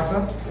 तपाईँलाई थाहा छ,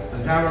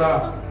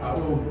 जहाँबाट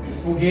ऊ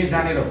पुगे,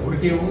 जहाँनिर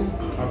हुर्कियो,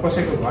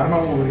 कसैको घरमा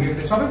ऊ हुर्किएको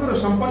थियो, सबै कुरो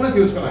सम्पन्न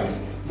थियो उसको लागि।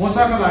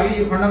 मोसाको लागि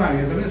यो खण्डमा हामी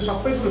हेर्छौँ भने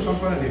सबै कुरो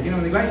सम्पन्न थियो,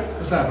 किनभनेदेखिलाई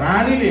उसलाई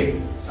रानीले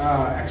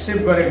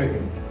एक्सेप्ट गरेको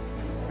थियो।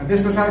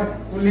 त्यस पश्चात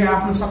उसले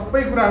आफ्नो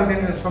सबै कुराहरू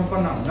त्यहाँनिर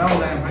सम्पन्न हुँदा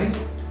हुँदैन पनि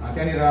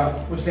त्यहाँनिर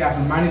उसले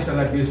आफ्नो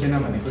मानिसहरूलाई बिर्सेन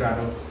भन्ने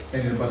कुराहरू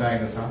त्यहाँनिर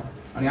बताएको छ।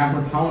 अनि आफ्नो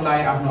ठाउँलाई,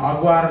 आफ्नो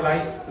अगुवाहरूलाई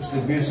उसले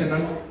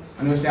बिर्सेनन्,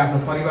 अनि उसले आफ्नो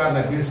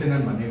परिवारलाई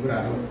बिर्सेनन् भन्ने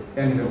कुराहरू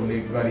त्यहाँनिर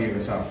उल्लेख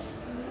गरिएको छ।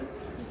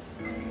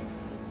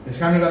 त्यस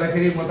कारणले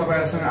गर्दाखेरि म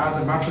तपाईँहरूसँग आज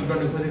बातचीत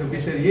गर्न खोजेको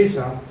विषय यही छ।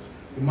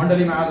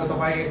 मण्डलीमा आज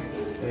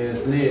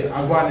तपाईँले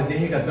अगुवाले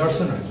देखेका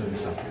दर्शनहरू जुन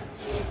छ,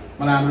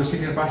 मलाई हाम्रो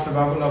सिनियर पास्टर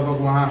बाबु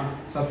लगभग उहाँ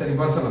 70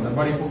 वर्षभन्दा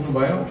बढी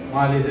पुग्नुभयो।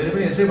 उहाँले जहिले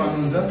पनि यसै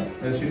भन्नुहुन्छ,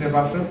 मेरो सिनियर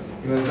पास्टर,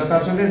 तिमीहरू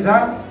जतासुकै जा,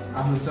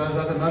 आफ्नो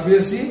चर्च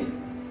नबिर्सी,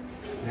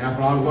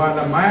 आफ्नो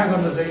अगुवालाई माया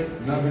गर्नु चाहिँ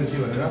नबिर्सी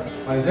भनेर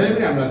उहाँले जहिले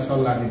पनि हामीलाई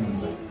सल्लाह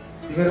दिनुहुन्छ।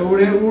 तिमीहरू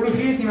उड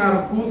कि तिमीहरू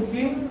कुद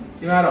कि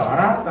तिमीहरू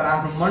हरा, तर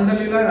आफ्नो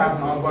मण्डलीलाई र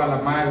आफ्नो अगुवालाई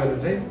माया गर्नु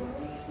चाहिँ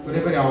कुनै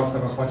पनि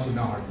अवस्थामा पछि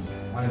नहट्नु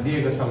उहाँले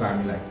दिएको सल्लाह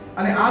हामीलाई।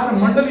 अनि आज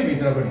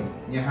मण्डलीभित्र पनि,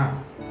 यहाँ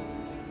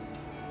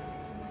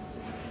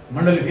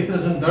मण्डलीभित्र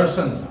जुन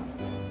दर्शन छ,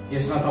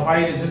 यसमा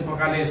तपाईँले जुन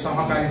प्रकारले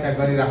सहकारिता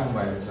गरिराख्नु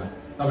भएको छ,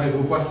 तपाईँको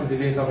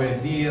उपस्थितिले तपाईँले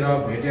दिएर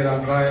भेटेर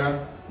गएर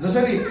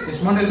जसरी यस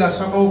मण्डलीलाई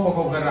सघाउ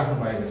पकाउ गरिराख्नु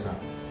भएको छ,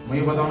 म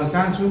यो बताउन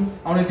चाहन्छु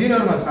आउने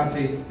दिनहरूमा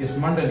साँच्चै यस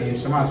मण्डली,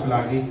 यस समाजको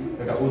लागि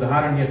एउटा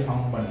उदाहरणीय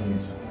ठाउँ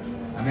बनिनेछ।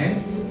 आमेन।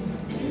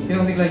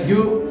 किनभनेदेखिलाई यो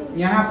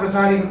यहाँ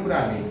प्रचारित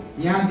कुराले,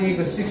 यहाँ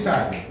दिएको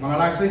शिक्षाहरूले, मलाई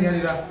लाग्छ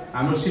यहाँनिर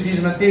हाम्रो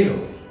सिटिजमा त्यही हो।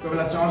 कोही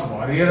बेला चर्च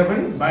भरिएर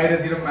पनि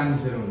बाहिरतिर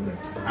मानिसहरू हुन्छ,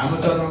 हाम्रो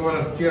चर्चमा कोही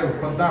बेला चेयर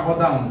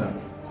खोज्दा हुन्छ,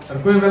 तर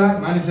कोही बेला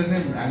मानिसहरू नै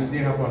हामी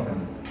देखा पर्दैन।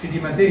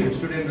 सिटीमा त्यही हो,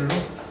 स्टुडेन्टहरू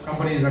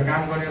कम्पनीजमा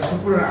काम गर्ने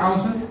थुप्रोहरू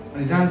आउँछन्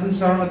अनि जान्छन्,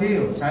 सहरमा त्यही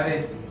हो। सायदै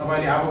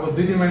तपाईँले अबको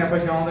 2-3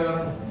 महिनापछि आउँदै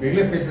गर्दा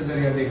बेग्लै फेसेसहरू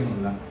यहाँ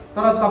देख्नुहुला,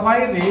 तर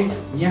तपाईँले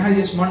यहाँ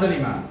यस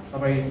मण्डलीमा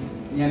तपाईँ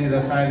यहाँनिर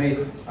सायदै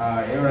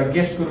एउटा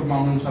गेस्टको रूपमा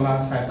हुनुहुन्छ होला,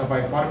 सायद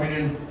तपाईँ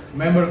पर्मानेन्ट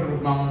मेम्बरको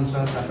रूपमा हुनुहुन्छ,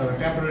 सायद तपाईँ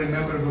टेम्पोररी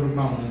मेम्बरको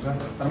रूपमा हुनुहुन्छ।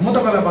 तर म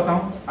तपाईँलाई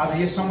बताउँ, आज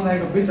यस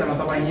समुदायको बिचमा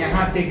तपाईँ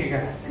यहाँ टेकेका,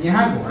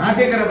 यहाँ घुँडा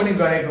टेकेर पनि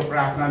गरेको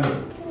प्रार्थनाले,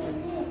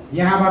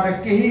 यहाँबाट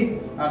केही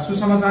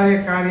सुसमाचारीय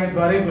कार्य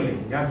गरेकोले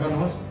याद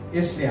गर्नुहोस्,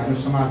 यसले हाम्रो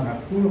समाजमा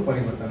ठुलो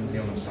परिवर्तन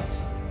ल्याउन सक्छ।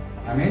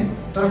 आमेन।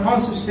 तर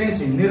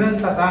कन्सिस्टेन्सी,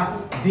 निरन्तरता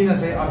दिन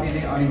चाहिँ अति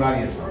नै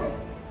अनिवार्य छ।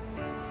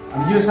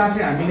 अनि यो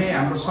साँच्चै हामीले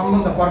हाम्रो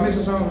सम्बन्ध,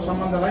 परमेश्वरसँगको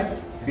सम्बन्धलाई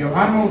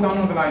व्यवहारमा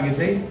उताउनको लागि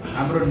चाहिँ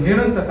हाम्रो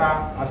निरन्तरता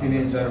अति नै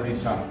जरुरी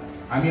छ।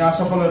 हामी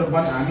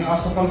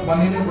असफल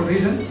बनिनुको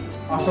रिजन,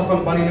 असफल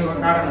बनिनुको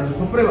कारणहरू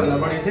थुप्रै भन्दा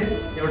बढी चाहिँ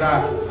एउटा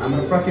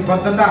हाम्रो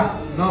प्रतिबद्धता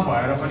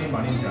नभएर पनि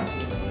भनिन्छ।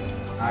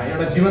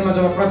 एउटा जीवनमा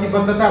जब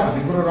प्रतिबद्धता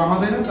भन्ने कुरो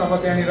रहँदैन तब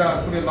त्यहाँनिर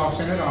कुनै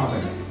लक्ष्य नै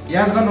रहँदैन।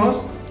 याद गर्नुहोस्,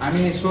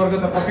 हामी स्वर्ग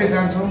त पक्कै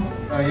जान्छौँ,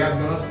 तर याद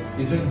गर्नुहोस्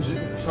यो जुन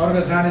स्वर्ग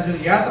जाने जुन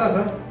यात्रा छ,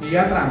 यो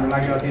यात्रा हाम्रो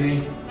लागि अति नै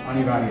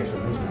अनिवार्य छ।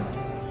 बुझ्नु,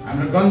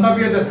 हाम्रो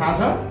गन्तव्य चाहिँ थाहा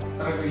छ,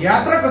 तर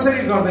यात्रा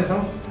कसरी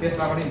गर्दैछौँ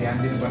त्यसमा पनि ध्यान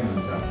दिनुपर्ने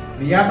हुन्छ।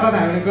 यात्रा त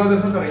हामीले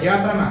गर्दैछौँ, तर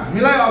यात्रामा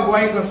हामीलाई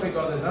अगुवाई कसले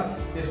गर्दैछ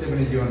त्यसले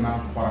पनि जीवनमा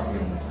फरक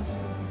ल्याउँदछ।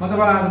 म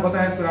तपाईँलाई आज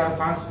बताएको कुराहरू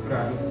 5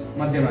 कुराहरू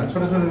मध्येमा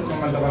छोटो रूपमा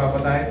मैले तपाईँलाई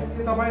बताएँ।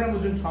 तपाईँ र म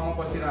जुन ठाउँमा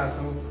बसिरहेको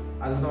छौँ,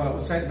 आज म तपाईँलाई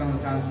उत्साहित गर्न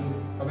चाहन्छु।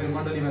 तपाईँको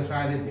मण्डलीमा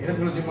सायद धेरै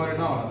ठुलो जिम्मेवारी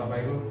नहोला,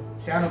 तपाईँको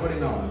सानो पनि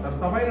नहोला, तर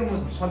तपाईँ र म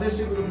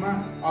सदस्यको रूपमा,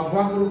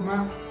 अगुवाको रूपमा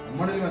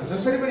मण्डलीमा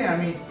जसरी पनि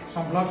हामी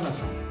संलग्न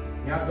छौँ,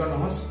 याद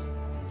गर्नुहोस्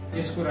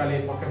यस कुराले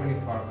पक्कै पनि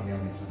फरक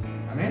ल्याउनेछ।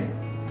 आमेन।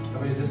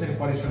 तपाईँले जसरी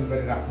परिश्रम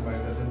गरिराख्नु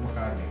भएको छ जुन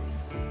प्रकारले,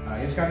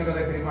 यस कारणले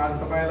गर्दाखेरि म आज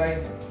तपाईँलाई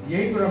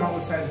यही कुरामा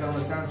उत्साहित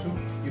गराउन चाहन्छु।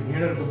 यो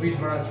भिडहरूको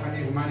बिचबाट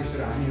छानिएको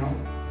मानिसहरू हामी हौँ।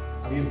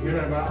 अब यो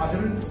भिडहरूबाट अझै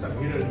पनि त्यस्ता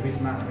भिडहरूको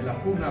बिचमा हामीलाई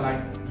पुग्नलाई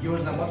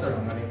योजनाबद्ध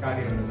ढङ्गले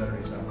कार्य गर्न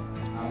जरुरी छ।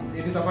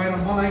 यदि तपाईँ र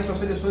मलाई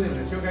कसैले सोध्यो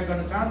भने सेवाकाई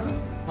गर्न चाहन्छस्,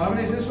 मलाई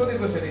पनि यसरी सोधे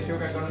कसैले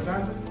सेवाकाई गर्न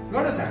चाहन्छस्,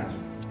 गर्न चाहन्छु,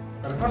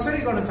 तर कसरी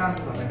गर्न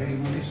चाहन्छु भन्दाखेरि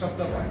म निशब्द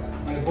भएँ।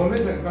 मैले बोल्दै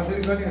छैन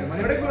कसरी गर्ने भने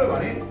मैले एउटै कुरो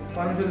भने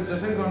परमेश्वरले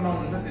जसरी गर्न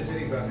आउनुहुन्छ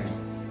त्यसरी गर्ने,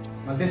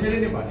 मैले त्यसरी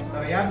नै भने।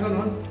 तर याद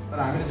गर्नुहोस्, तर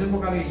हामीले जुन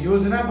प्रकारले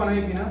योजना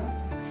बनाइकन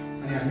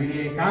अनि हामीले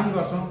काम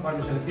गर्छौँ,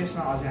 परमेश्वरले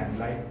त्यसमा अझै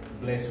हामीलाई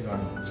ब्लेस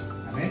गर्नुहुन्छ।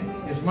 हामी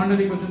यस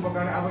मण्डलीको जुन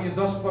प्रकारले अब यो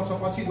 10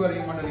 वर्षपछि गएर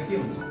यो मण्डली के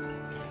हुन्छ,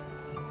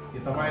 यो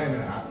तपाईँ र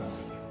मेरो हातमा छ।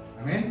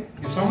 हामी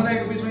यो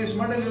समुदायको बिचमा यस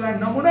मण्डलीलाई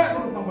नमुनाको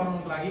रूपमा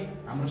बनाउनको लागि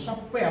हाम्रो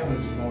सबै आफ्नो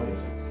जिम्मेवारी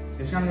छ।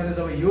 त्यस कारणले गर्दा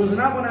जब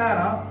योजना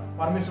बनाएर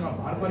परमेश्वरमा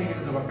भर परिकन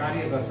जब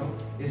कार्य गर्छौँ,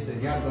 यसले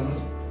याद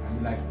गर्नुहोस्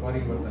हामीलाई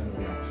परिवर्तन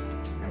ल्याउँछ।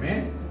 हामी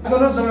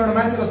गर्नुहोस्, जब एउटा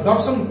मान्छेको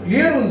दर्शन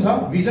क्लियर हुन्छ,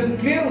 भिजन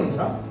क्लियर हुन्छ,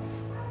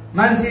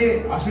 मान्छे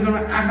हस्पिटलमा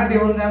आँखा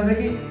देखाउन जान्छ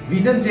कि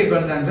भिजन चेक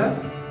गर्न जान्छ?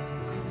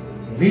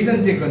 भिजन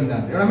चेक गर्न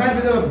जान्छ। एउटा मान्छे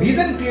जब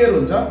भिजन क्लियर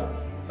हुन्छ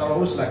तब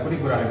उसलाई कुनै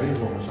कुराले पनि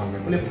रोक्न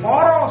सक्दैन, उसले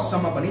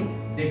परसम्म पनि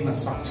देख्न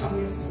सक्छ।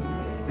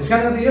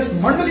 त्यसकारण गर्दा यस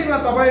मण्डलीमा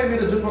तपाईँ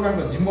मेरो जुन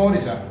प्रकारको जिम्मेवारी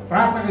छ,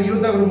 प्रार्थनाको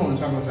योद्धाको रूपमा हुन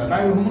सक्नुहुन्छ,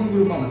 बाइबल हुमुनको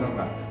रूपमा हुन सक्छ,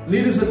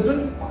 लिडर्सहरू जुन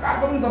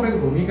प्रकारको पनि तपाईँको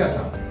भूमिका छ,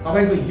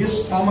 तपाईँको यस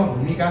ठाउँमा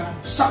भूमिका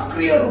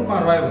सक्रिय रूपमा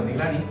रह्यो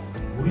भनेदेखिलाई नि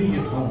भोलि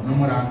यो ठाउँ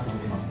नम्बरको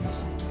रूपमा हुनेछ।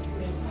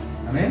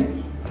 आमेन।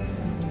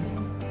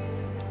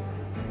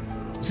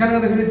 त्यसकारण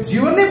गर्दाखेरि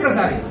जीवन नै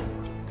प्रचारित छ।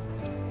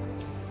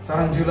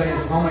 शरणज्यूलाई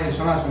यस ठाउँमा यो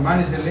समाजको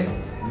मानिसहरूले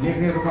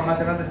लेख्ने रूपमा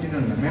मात्र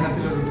चिन्नुहुन्न,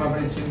 मेहनतिलो रूपमा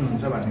पनि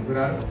चिन्नुहुन्छ भन्ने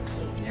कुराहरू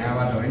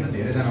यहाँबाट होइन,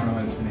 धेरैजनाबाट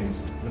मैले सुनेको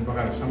छु। जुन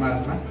प्रकारको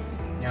समाजमा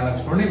यहाँलाई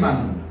छोड्नै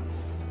मान्नुहुन्न,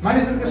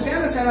 मानिसहरूको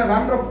साना साना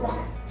राम्रो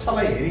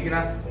पक्षलाई हेरिकन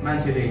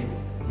मान्छेले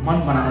मन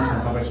बनाउँछ,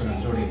 तपाईँसँग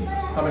जोडिने,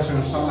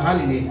 तपाईँसँग सल्लाह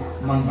लिने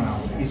मन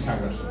बनाउँछ, इच्छा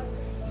गर्छ।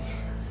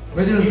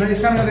 बुझ्नुहुन्छ?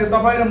 यस कारणले गर्दा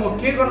तपाईँ र म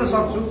के गर्न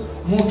सक्छु,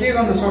 म के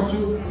गर्न सक्छु,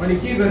 मैले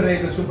के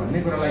गरिरहेको छु भन्ने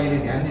कुरालाई यदि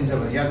ध्यान दिन्छ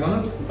भने याद गर्नु,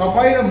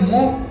 तपाईँ र म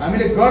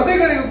हामीले गर्दै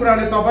गरेको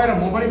कुराले तपाईँ र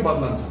म पनि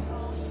बदलन्छ।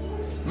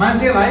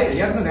 मान्छेलाई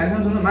याद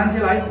ध्यान सुन्नु,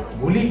 मान्छेलाई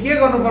भोलि के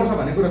गर्नुपर्छ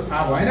भन्ने कुरो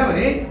थाहा भएन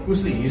भने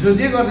उसले हिजो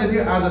जे गर्दै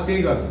थियो आज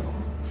त्यही गर्छ।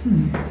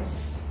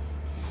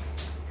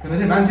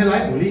 किनभने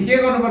मान्छेलाई भोलि के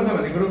गर्नुपर्छ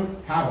भन्ने कुरो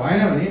थाहा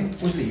भएन भने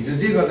उसले हिजो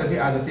जे गर्दै थियो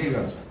आज त्यही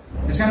गर्छ।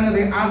 त्यस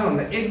कारणले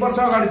आजभन्दा 1 वर्ष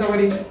अगाडि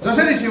तपाईँले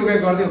जसरी सेवाकाई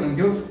गर्दै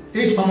हुनुहुन्थ्यो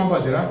त्यही ठाउँमा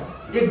बसेर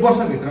 1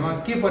 वर्षभित्रमा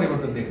के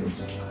परिवर्तन देख्नुहुन्छ?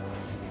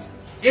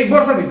 1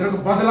 वर्षभित्रको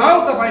बदलाव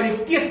तपाईँले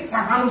के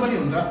चाहनु पनि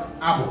हुन्छ।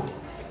 अब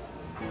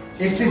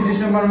 31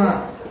 डिसेम्बरमा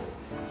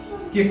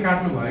के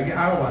काट्नु भयो कि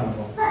अब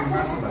भन्नुभयो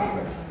मासु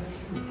भयो,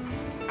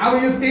 अब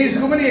यो 23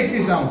 को पनि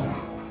 31 आउँछ,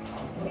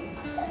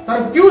 तर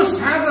त्यो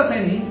साँझ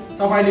चाहिँ नि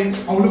तपाईँले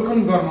अवलोकन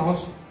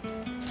गर्नुहोस्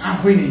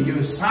आफै नै यो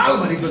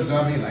सालभरिको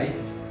जर्नीलाई,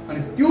 अनि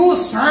त्यो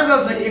साँझ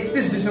चाहिँ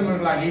 31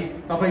 डिसेम्बरको लागि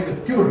तपाईँको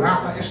त्यो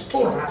रात यस्तो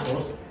रात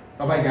होस्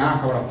तपाईँको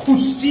आँखाबाट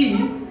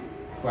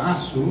खुसीको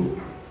आँसु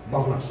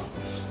बग्न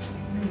सकोस्।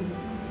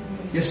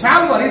 यो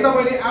सालभरि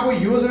तपाईँले अब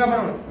योजना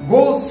बनाउनु,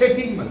 गोल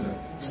सेटिङ भन्छ,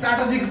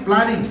 स्ट्राटेजिक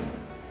प्लानिङ,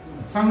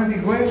 सङ्गति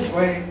गयो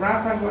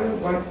प्रार्थना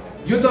गयो।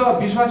 यो त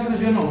विश्वासीको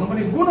जीवनमा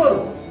हुनुपर्ने गुणहरू।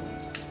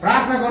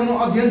 प्रार्थना गर्नु,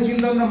 अध्ययन,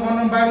 चिन्तन र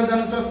मनन, बाइबल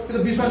जानु छ, यो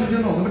त विश्वासी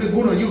जीवनमा हुनुपर्ने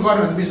गुण हो। यो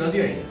गरेन भने विश्वासी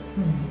होइन,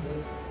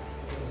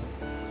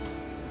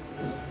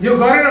 यो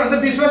गरेन भने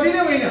त विश्वासी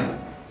नै होइन।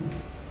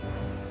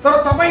 तर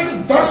तपाईँको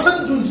दर्शन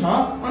जुन छ,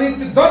 अनि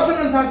त्यो दर्शन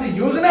अनुसार चाहिँ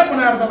योजना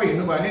बनाएर तपाईँ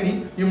हिँड्नु भयो भने नि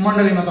यो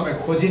मण्डलीमा तपाईँ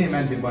खोजिने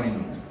मान्छे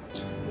बनिनुहुन्छ।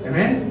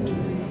 आमेन।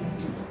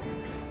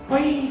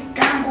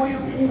 कहाँ गयो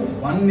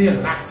भन्ने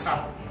लाग्छ,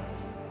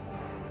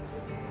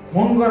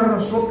 फोन गरेर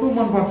सोध्नु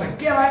मनपर्छ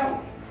के भयो,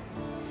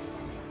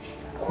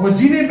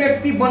 खोजिने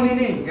व्यक्ति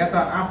बनिने या त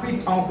आफै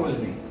ठाउँ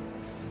खोज्ने।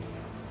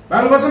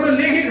 बाइबल वचनमा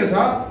लेखेको छ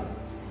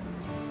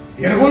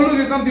हेर बोल्नु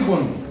कि कम्ती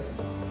बोल्नु,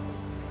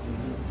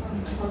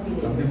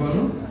 कम्ती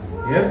बोल्नु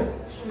हेर।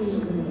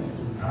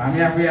 हामी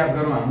आफै याद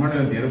गरौँ,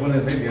 हाम्रो धेरै बोल्ने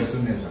छ, धेरै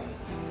सुन्ने छ।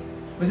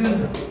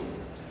 बुझ्नुहुन्छ?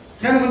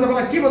 सानो म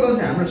तपाईँलाई के बताउँछु,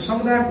 हाम्रो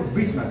समुदायको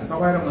बिचमा चाहिँ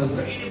तपाईँ र म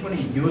जहिले पनि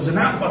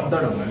योजनाबद्ध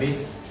ढङ्गले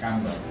काम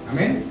गर्छौँ।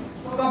 आमेन।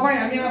 तपाईँ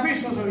हामी आफै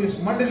सोच्छौँ यस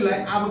मण्डलीलाई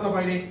अब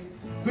तपाईँले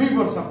 2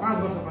 वर्ष 5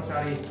 वर्ष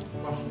पछाडि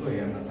कस्तो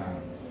हेर्न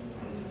चाहनुहुन्छ।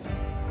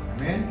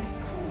 आमेन।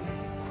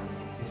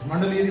 यस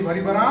मण्डली यदि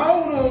भरि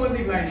बराउनु हो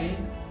भनेदेखिलाई नि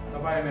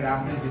तपाईँ मेरो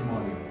आफ्नै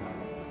जिम्मेवारी हो।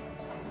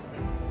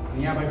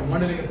 यहाँ भएको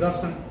मण्डलीको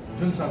दर्शन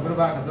जुन छ,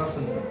 गुरुबाको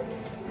दर्शन छ,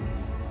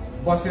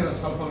 बसेर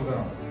छलफल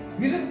गरौँ,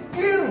 भिजन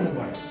क्लियर हुनु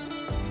पर्यो।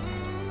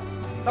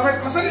 तपाईँ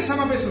कसरी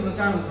समावेश हुन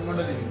चाहनुहुन्छ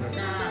मण्डलीभित्र,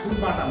 कहाँ कुन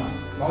पासामा,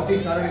 भौतिक,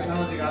 शारीरिक,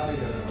 सामाजिक, आत्मिक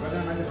क्षेत्रमा?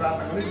 कतिजना मान्छे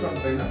प्रार्थना पनि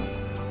सक्दैन।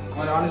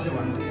 मैले अनिश्चय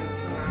भन्छु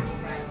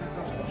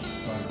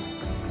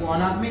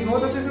अनात्मिक हो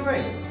त, त्यसो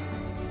भए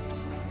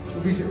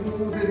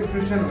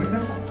क्रिस्चियन होइन।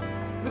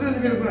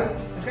 मेरो कुरा।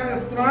 त्यसकारण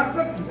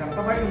तुलनात्मक हिसाबमा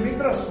तपाईँको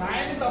मित्र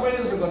सायदै तपाईँले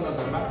जस्तो गर्न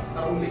सक्ला,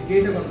 तर उसले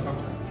केही त गर्न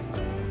सक्छ।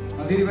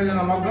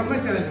 दिदीबहिनीलाई लकडाउनमै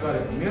च्यालेन्ज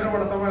गरेको,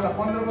 मेरोबाट तपाईँलाई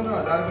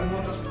 15,000 रुपियाँ म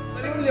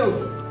जसरी पनि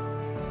ल्याउँछु,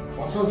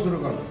 पसल सुरु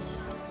गर्नुहोस्।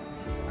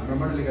 हाम्रो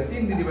मण्डलीका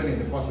 3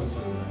 दिदीबहिनीहरूले पसल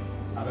सुरु गरे।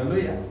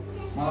 हालेलुया।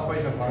 मलाई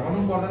पैसा फर्काउनु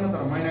पर्दैन,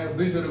 तर महिनाको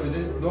 200 रुपियाँ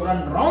चाहिँ दोकान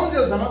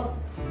राउन्जेलसम्म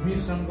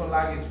मिसनको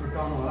लागि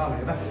छुट्याउनु होला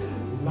भनेर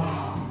ल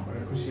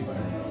भनेर खुसी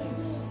भयो।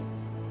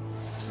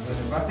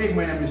 प्रत्येक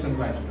महिना मिसनको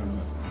लागि छुट्याउनु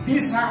पर्छ।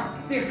 दिशा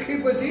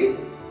देखेपछि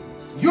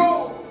यो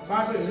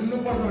बाटो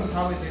हिँड्नुपर्छ भने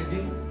थाहा भएपछि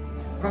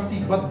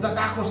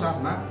प्रतिबद्धताको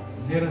साथमा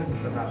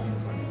निरन्तरता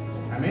दिनुपर्ने।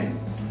 आमेन।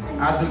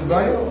 आज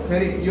गयो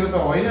फेरि यो त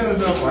होइन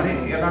रहेछ भने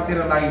यतातिर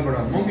लागि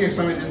पठाउनु। म एक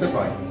समय त्यस्तो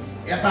भयो,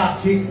 यता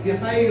ठिक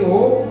त्यतै हो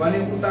भने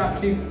उता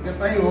ठिक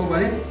त्यतै हो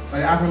भने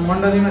आफ्नो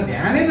मण्डलीमा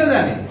ध्यानै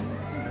नजाने,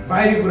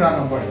 बाहिरी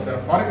कुरामा पढ्यो। तर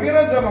फर्केर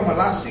जब म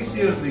लास्ट 6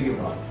 इयर्सदेखि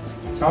भयो,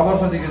 6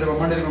 वर्षदेखि जब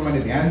मण्डलीमा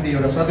मैले ध्यान दिएँ,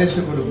 एउटा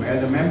सदस्यको रूपमा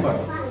एज अ मेम्बर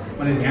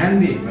मैले ध्यान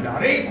दिएँ, मैले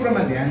हरेक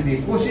कुरामा ध्यान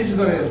दिएँ, कोसिस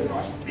गरेँ,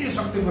 कति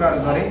शक्ति कुराहरू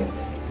गरेँ,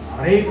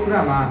 हरेक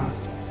कुरामा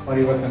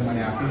परिवर्तन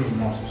मैले आफैले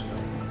महसुस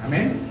गरेँ।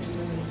 आमेन।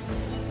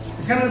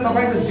 त्यसकारण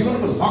तपाईँको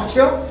जीवनको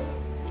लक्ष्य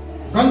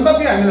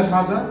गन्तव्य हामीलाई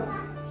थाहा छ,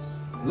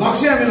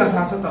 लक्ष्य हामीलाई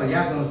थाहा छ, तर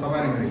याद गर्नुहोस्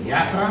तपाईँ र मेरो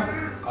यात्रा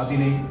अति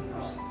नै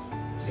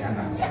ध्यान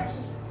राख्नुपर्छ।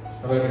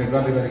 तपाईँ मैले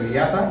गर्दै गरेको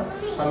यात्रा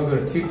सबै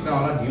कुरो ठिक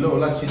नहोला, ढिलो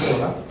होला, छिटो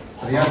होला,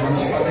 तर याद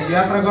गर्नुहोस् अझ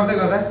यात्रा गर्दै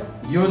गर्दा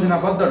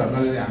योजनाबद्ध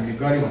ढङ्गले हामीले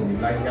गऱ्यौँ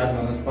भनेदेखिलाई याद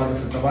गर्नुहोस्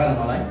परमेश्वर तपाईँ र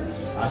मलाई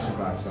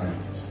आशीर्वाद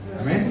गर्नुहुन्छ।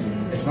 आमेन।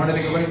 यस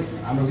मण्डलीको पनि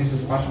हाम्रो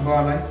विशेष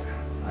फास्टबललाई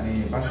अनि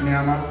फास्टुने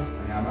आमा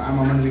अनि हाम्रो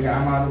आमा मण्डलीका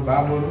आमाहरू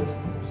बाबुहरू,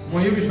 म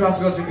यो विश्वास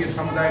गर्छु कि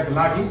समुदायको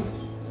लागि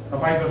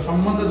तपाईँको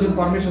सम्बन्ध जुन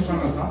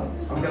परमेश्वरसँग छ,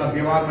 अब त्यसलाई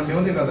व्यवहारमा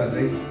ल्याउँदै गर्दा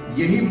चाहिँ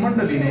यही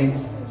मण्डली नै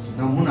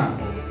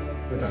नमुनाको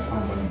एउटा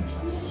ठाउँ बनाउन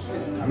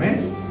सक्छ। आमेन।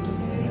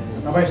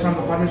 तपाईँसँग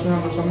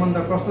परमेश्वरसँग सम्बन्ध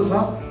कस्तो छ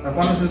र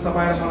परमेश्वरले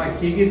तपाईँ र मलाई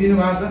के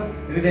दिनुभएको छ,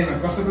 हृदयमा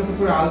कस्तो कस्तो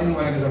कुरा हालिदिनु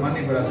भएको छ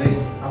भन्ने कुरा चाहिँ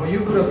अब यो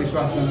कुरा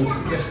विश्वास गर्नुहोस्,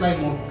 यसलाई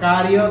म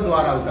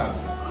कार्यद्वारा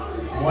उतार्छु।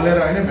 बोलेर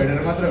होइन, भेटेर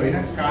मात्र होइन,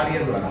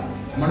 कार्यद्वारा।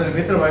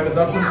 मण्डलीभित्र भएको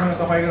दर्शनसँग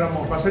तपाईँको र म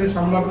कसरी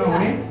संलग्न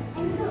हुने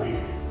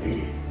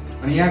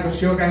अनि यहाँको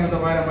सेवकाईमा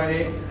तपाईँ र मैले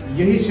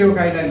यही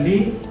सेवकाईलाई लिई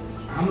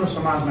हाम्रो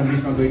समाजमा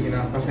बिचमा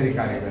गइकन कसरी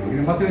कार्य गर्ने।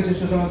 किन मत्तीको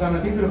सुसमाचारमा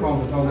के कुरो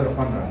पाउँछ 14 र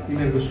 15,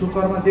 तिमीहरूको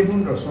सुकर्म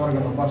देखुन् र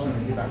स्वर्गमा बस्ने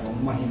पिताको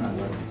महिमा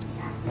गर्ने।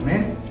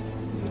 आमेन।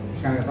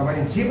 त्यसकारण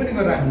तपाईँले जे पनि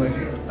गरिराख्नु भएको छ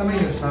एकदमै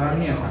यो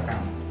सराहनीय छ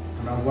काम।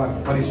 हाम्रो वर्क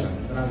परिश्रम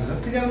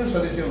जतिजना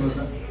सदस्य हुनुहुन्छ,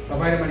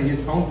 तपाईँ र मैले यो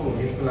ठाउँको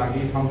हितको लागि,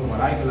 ठाउँको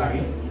भलाइको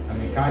लागि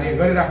हामी कार्य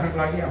गरिराख्नको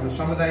लागि, आफ्नो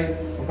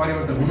समुदायको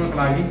परिवर्तन हुनको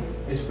लागि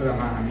यस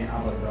कुरामा हामी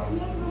आबद्ध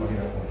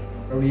भइरहेको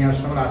र यहाँ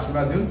सबैलाई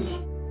आशीर्वाद दिउँ।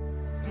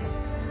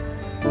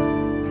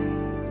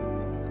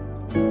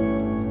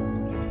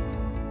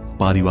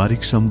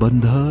 पारिवारिक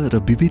सम्बन्ध र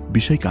विविध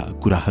विषयका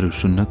कुराहरू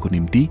सुन्नको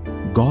निम्ति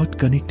गॉड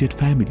कनेक्टेड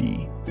फ्यामिली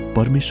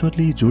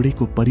परमेश्वरले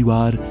जोडेको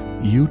परिवार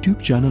युट्युब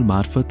च्यानल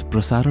मार्फत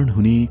प्रसारण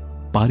हुने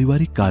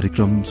पारिवारिक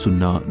कार्यक्रम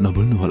सुन्न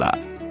नभुल्नुहोला।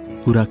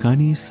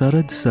 कुराकानी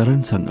शरद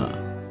शरणसँग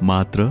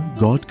मात्र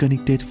गॉड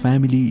कनेक्टेड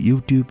फ्यामिली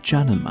युट्युब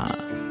च्यानलमा।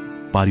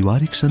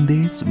 पारिवारिक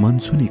सन्देश,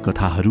 मनसुनी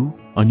कथाहरू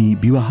अनि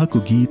विवाहको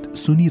गीत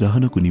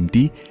सुनिरहनको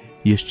निम्ति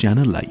यस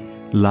च्यानललाई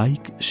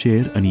लाइक,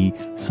 शेयर अनि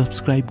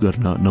सब्स्क्राइब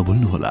गर्न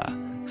नभुल्नुहोला।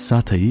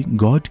 साथै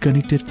गॉड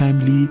कनेक्टेड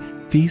फ्यामिली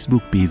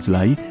फेसबुक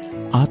पेजलाई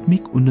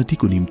आत्मिक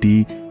उन्नतिको निम्ति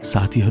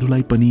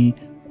साथीहरूलाई पनि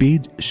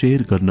पेज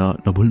शेयर गर्न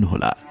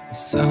नभुल्नुहोला।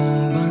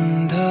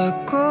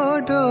 सम्बन्धको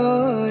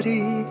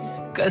डोरी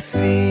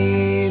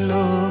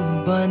कसिलो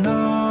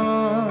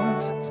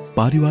बनोस्।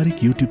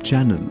 पारिवारिक युट्युब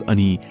च्यानल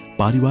अनि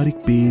पारिवारिक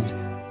पेज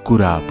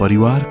कुरा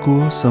परिवारको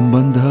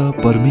सम्बन्ध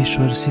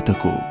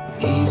परमेश्वरसितको।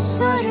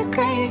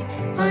 ईश्वरकै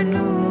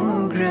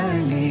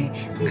अनुग्रहले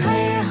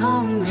घर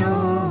हाम्रो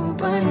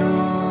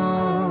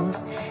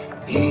बनोस्।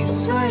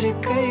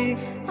 ईश्वरकै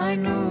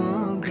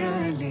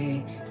अनुग्रहले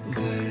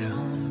घर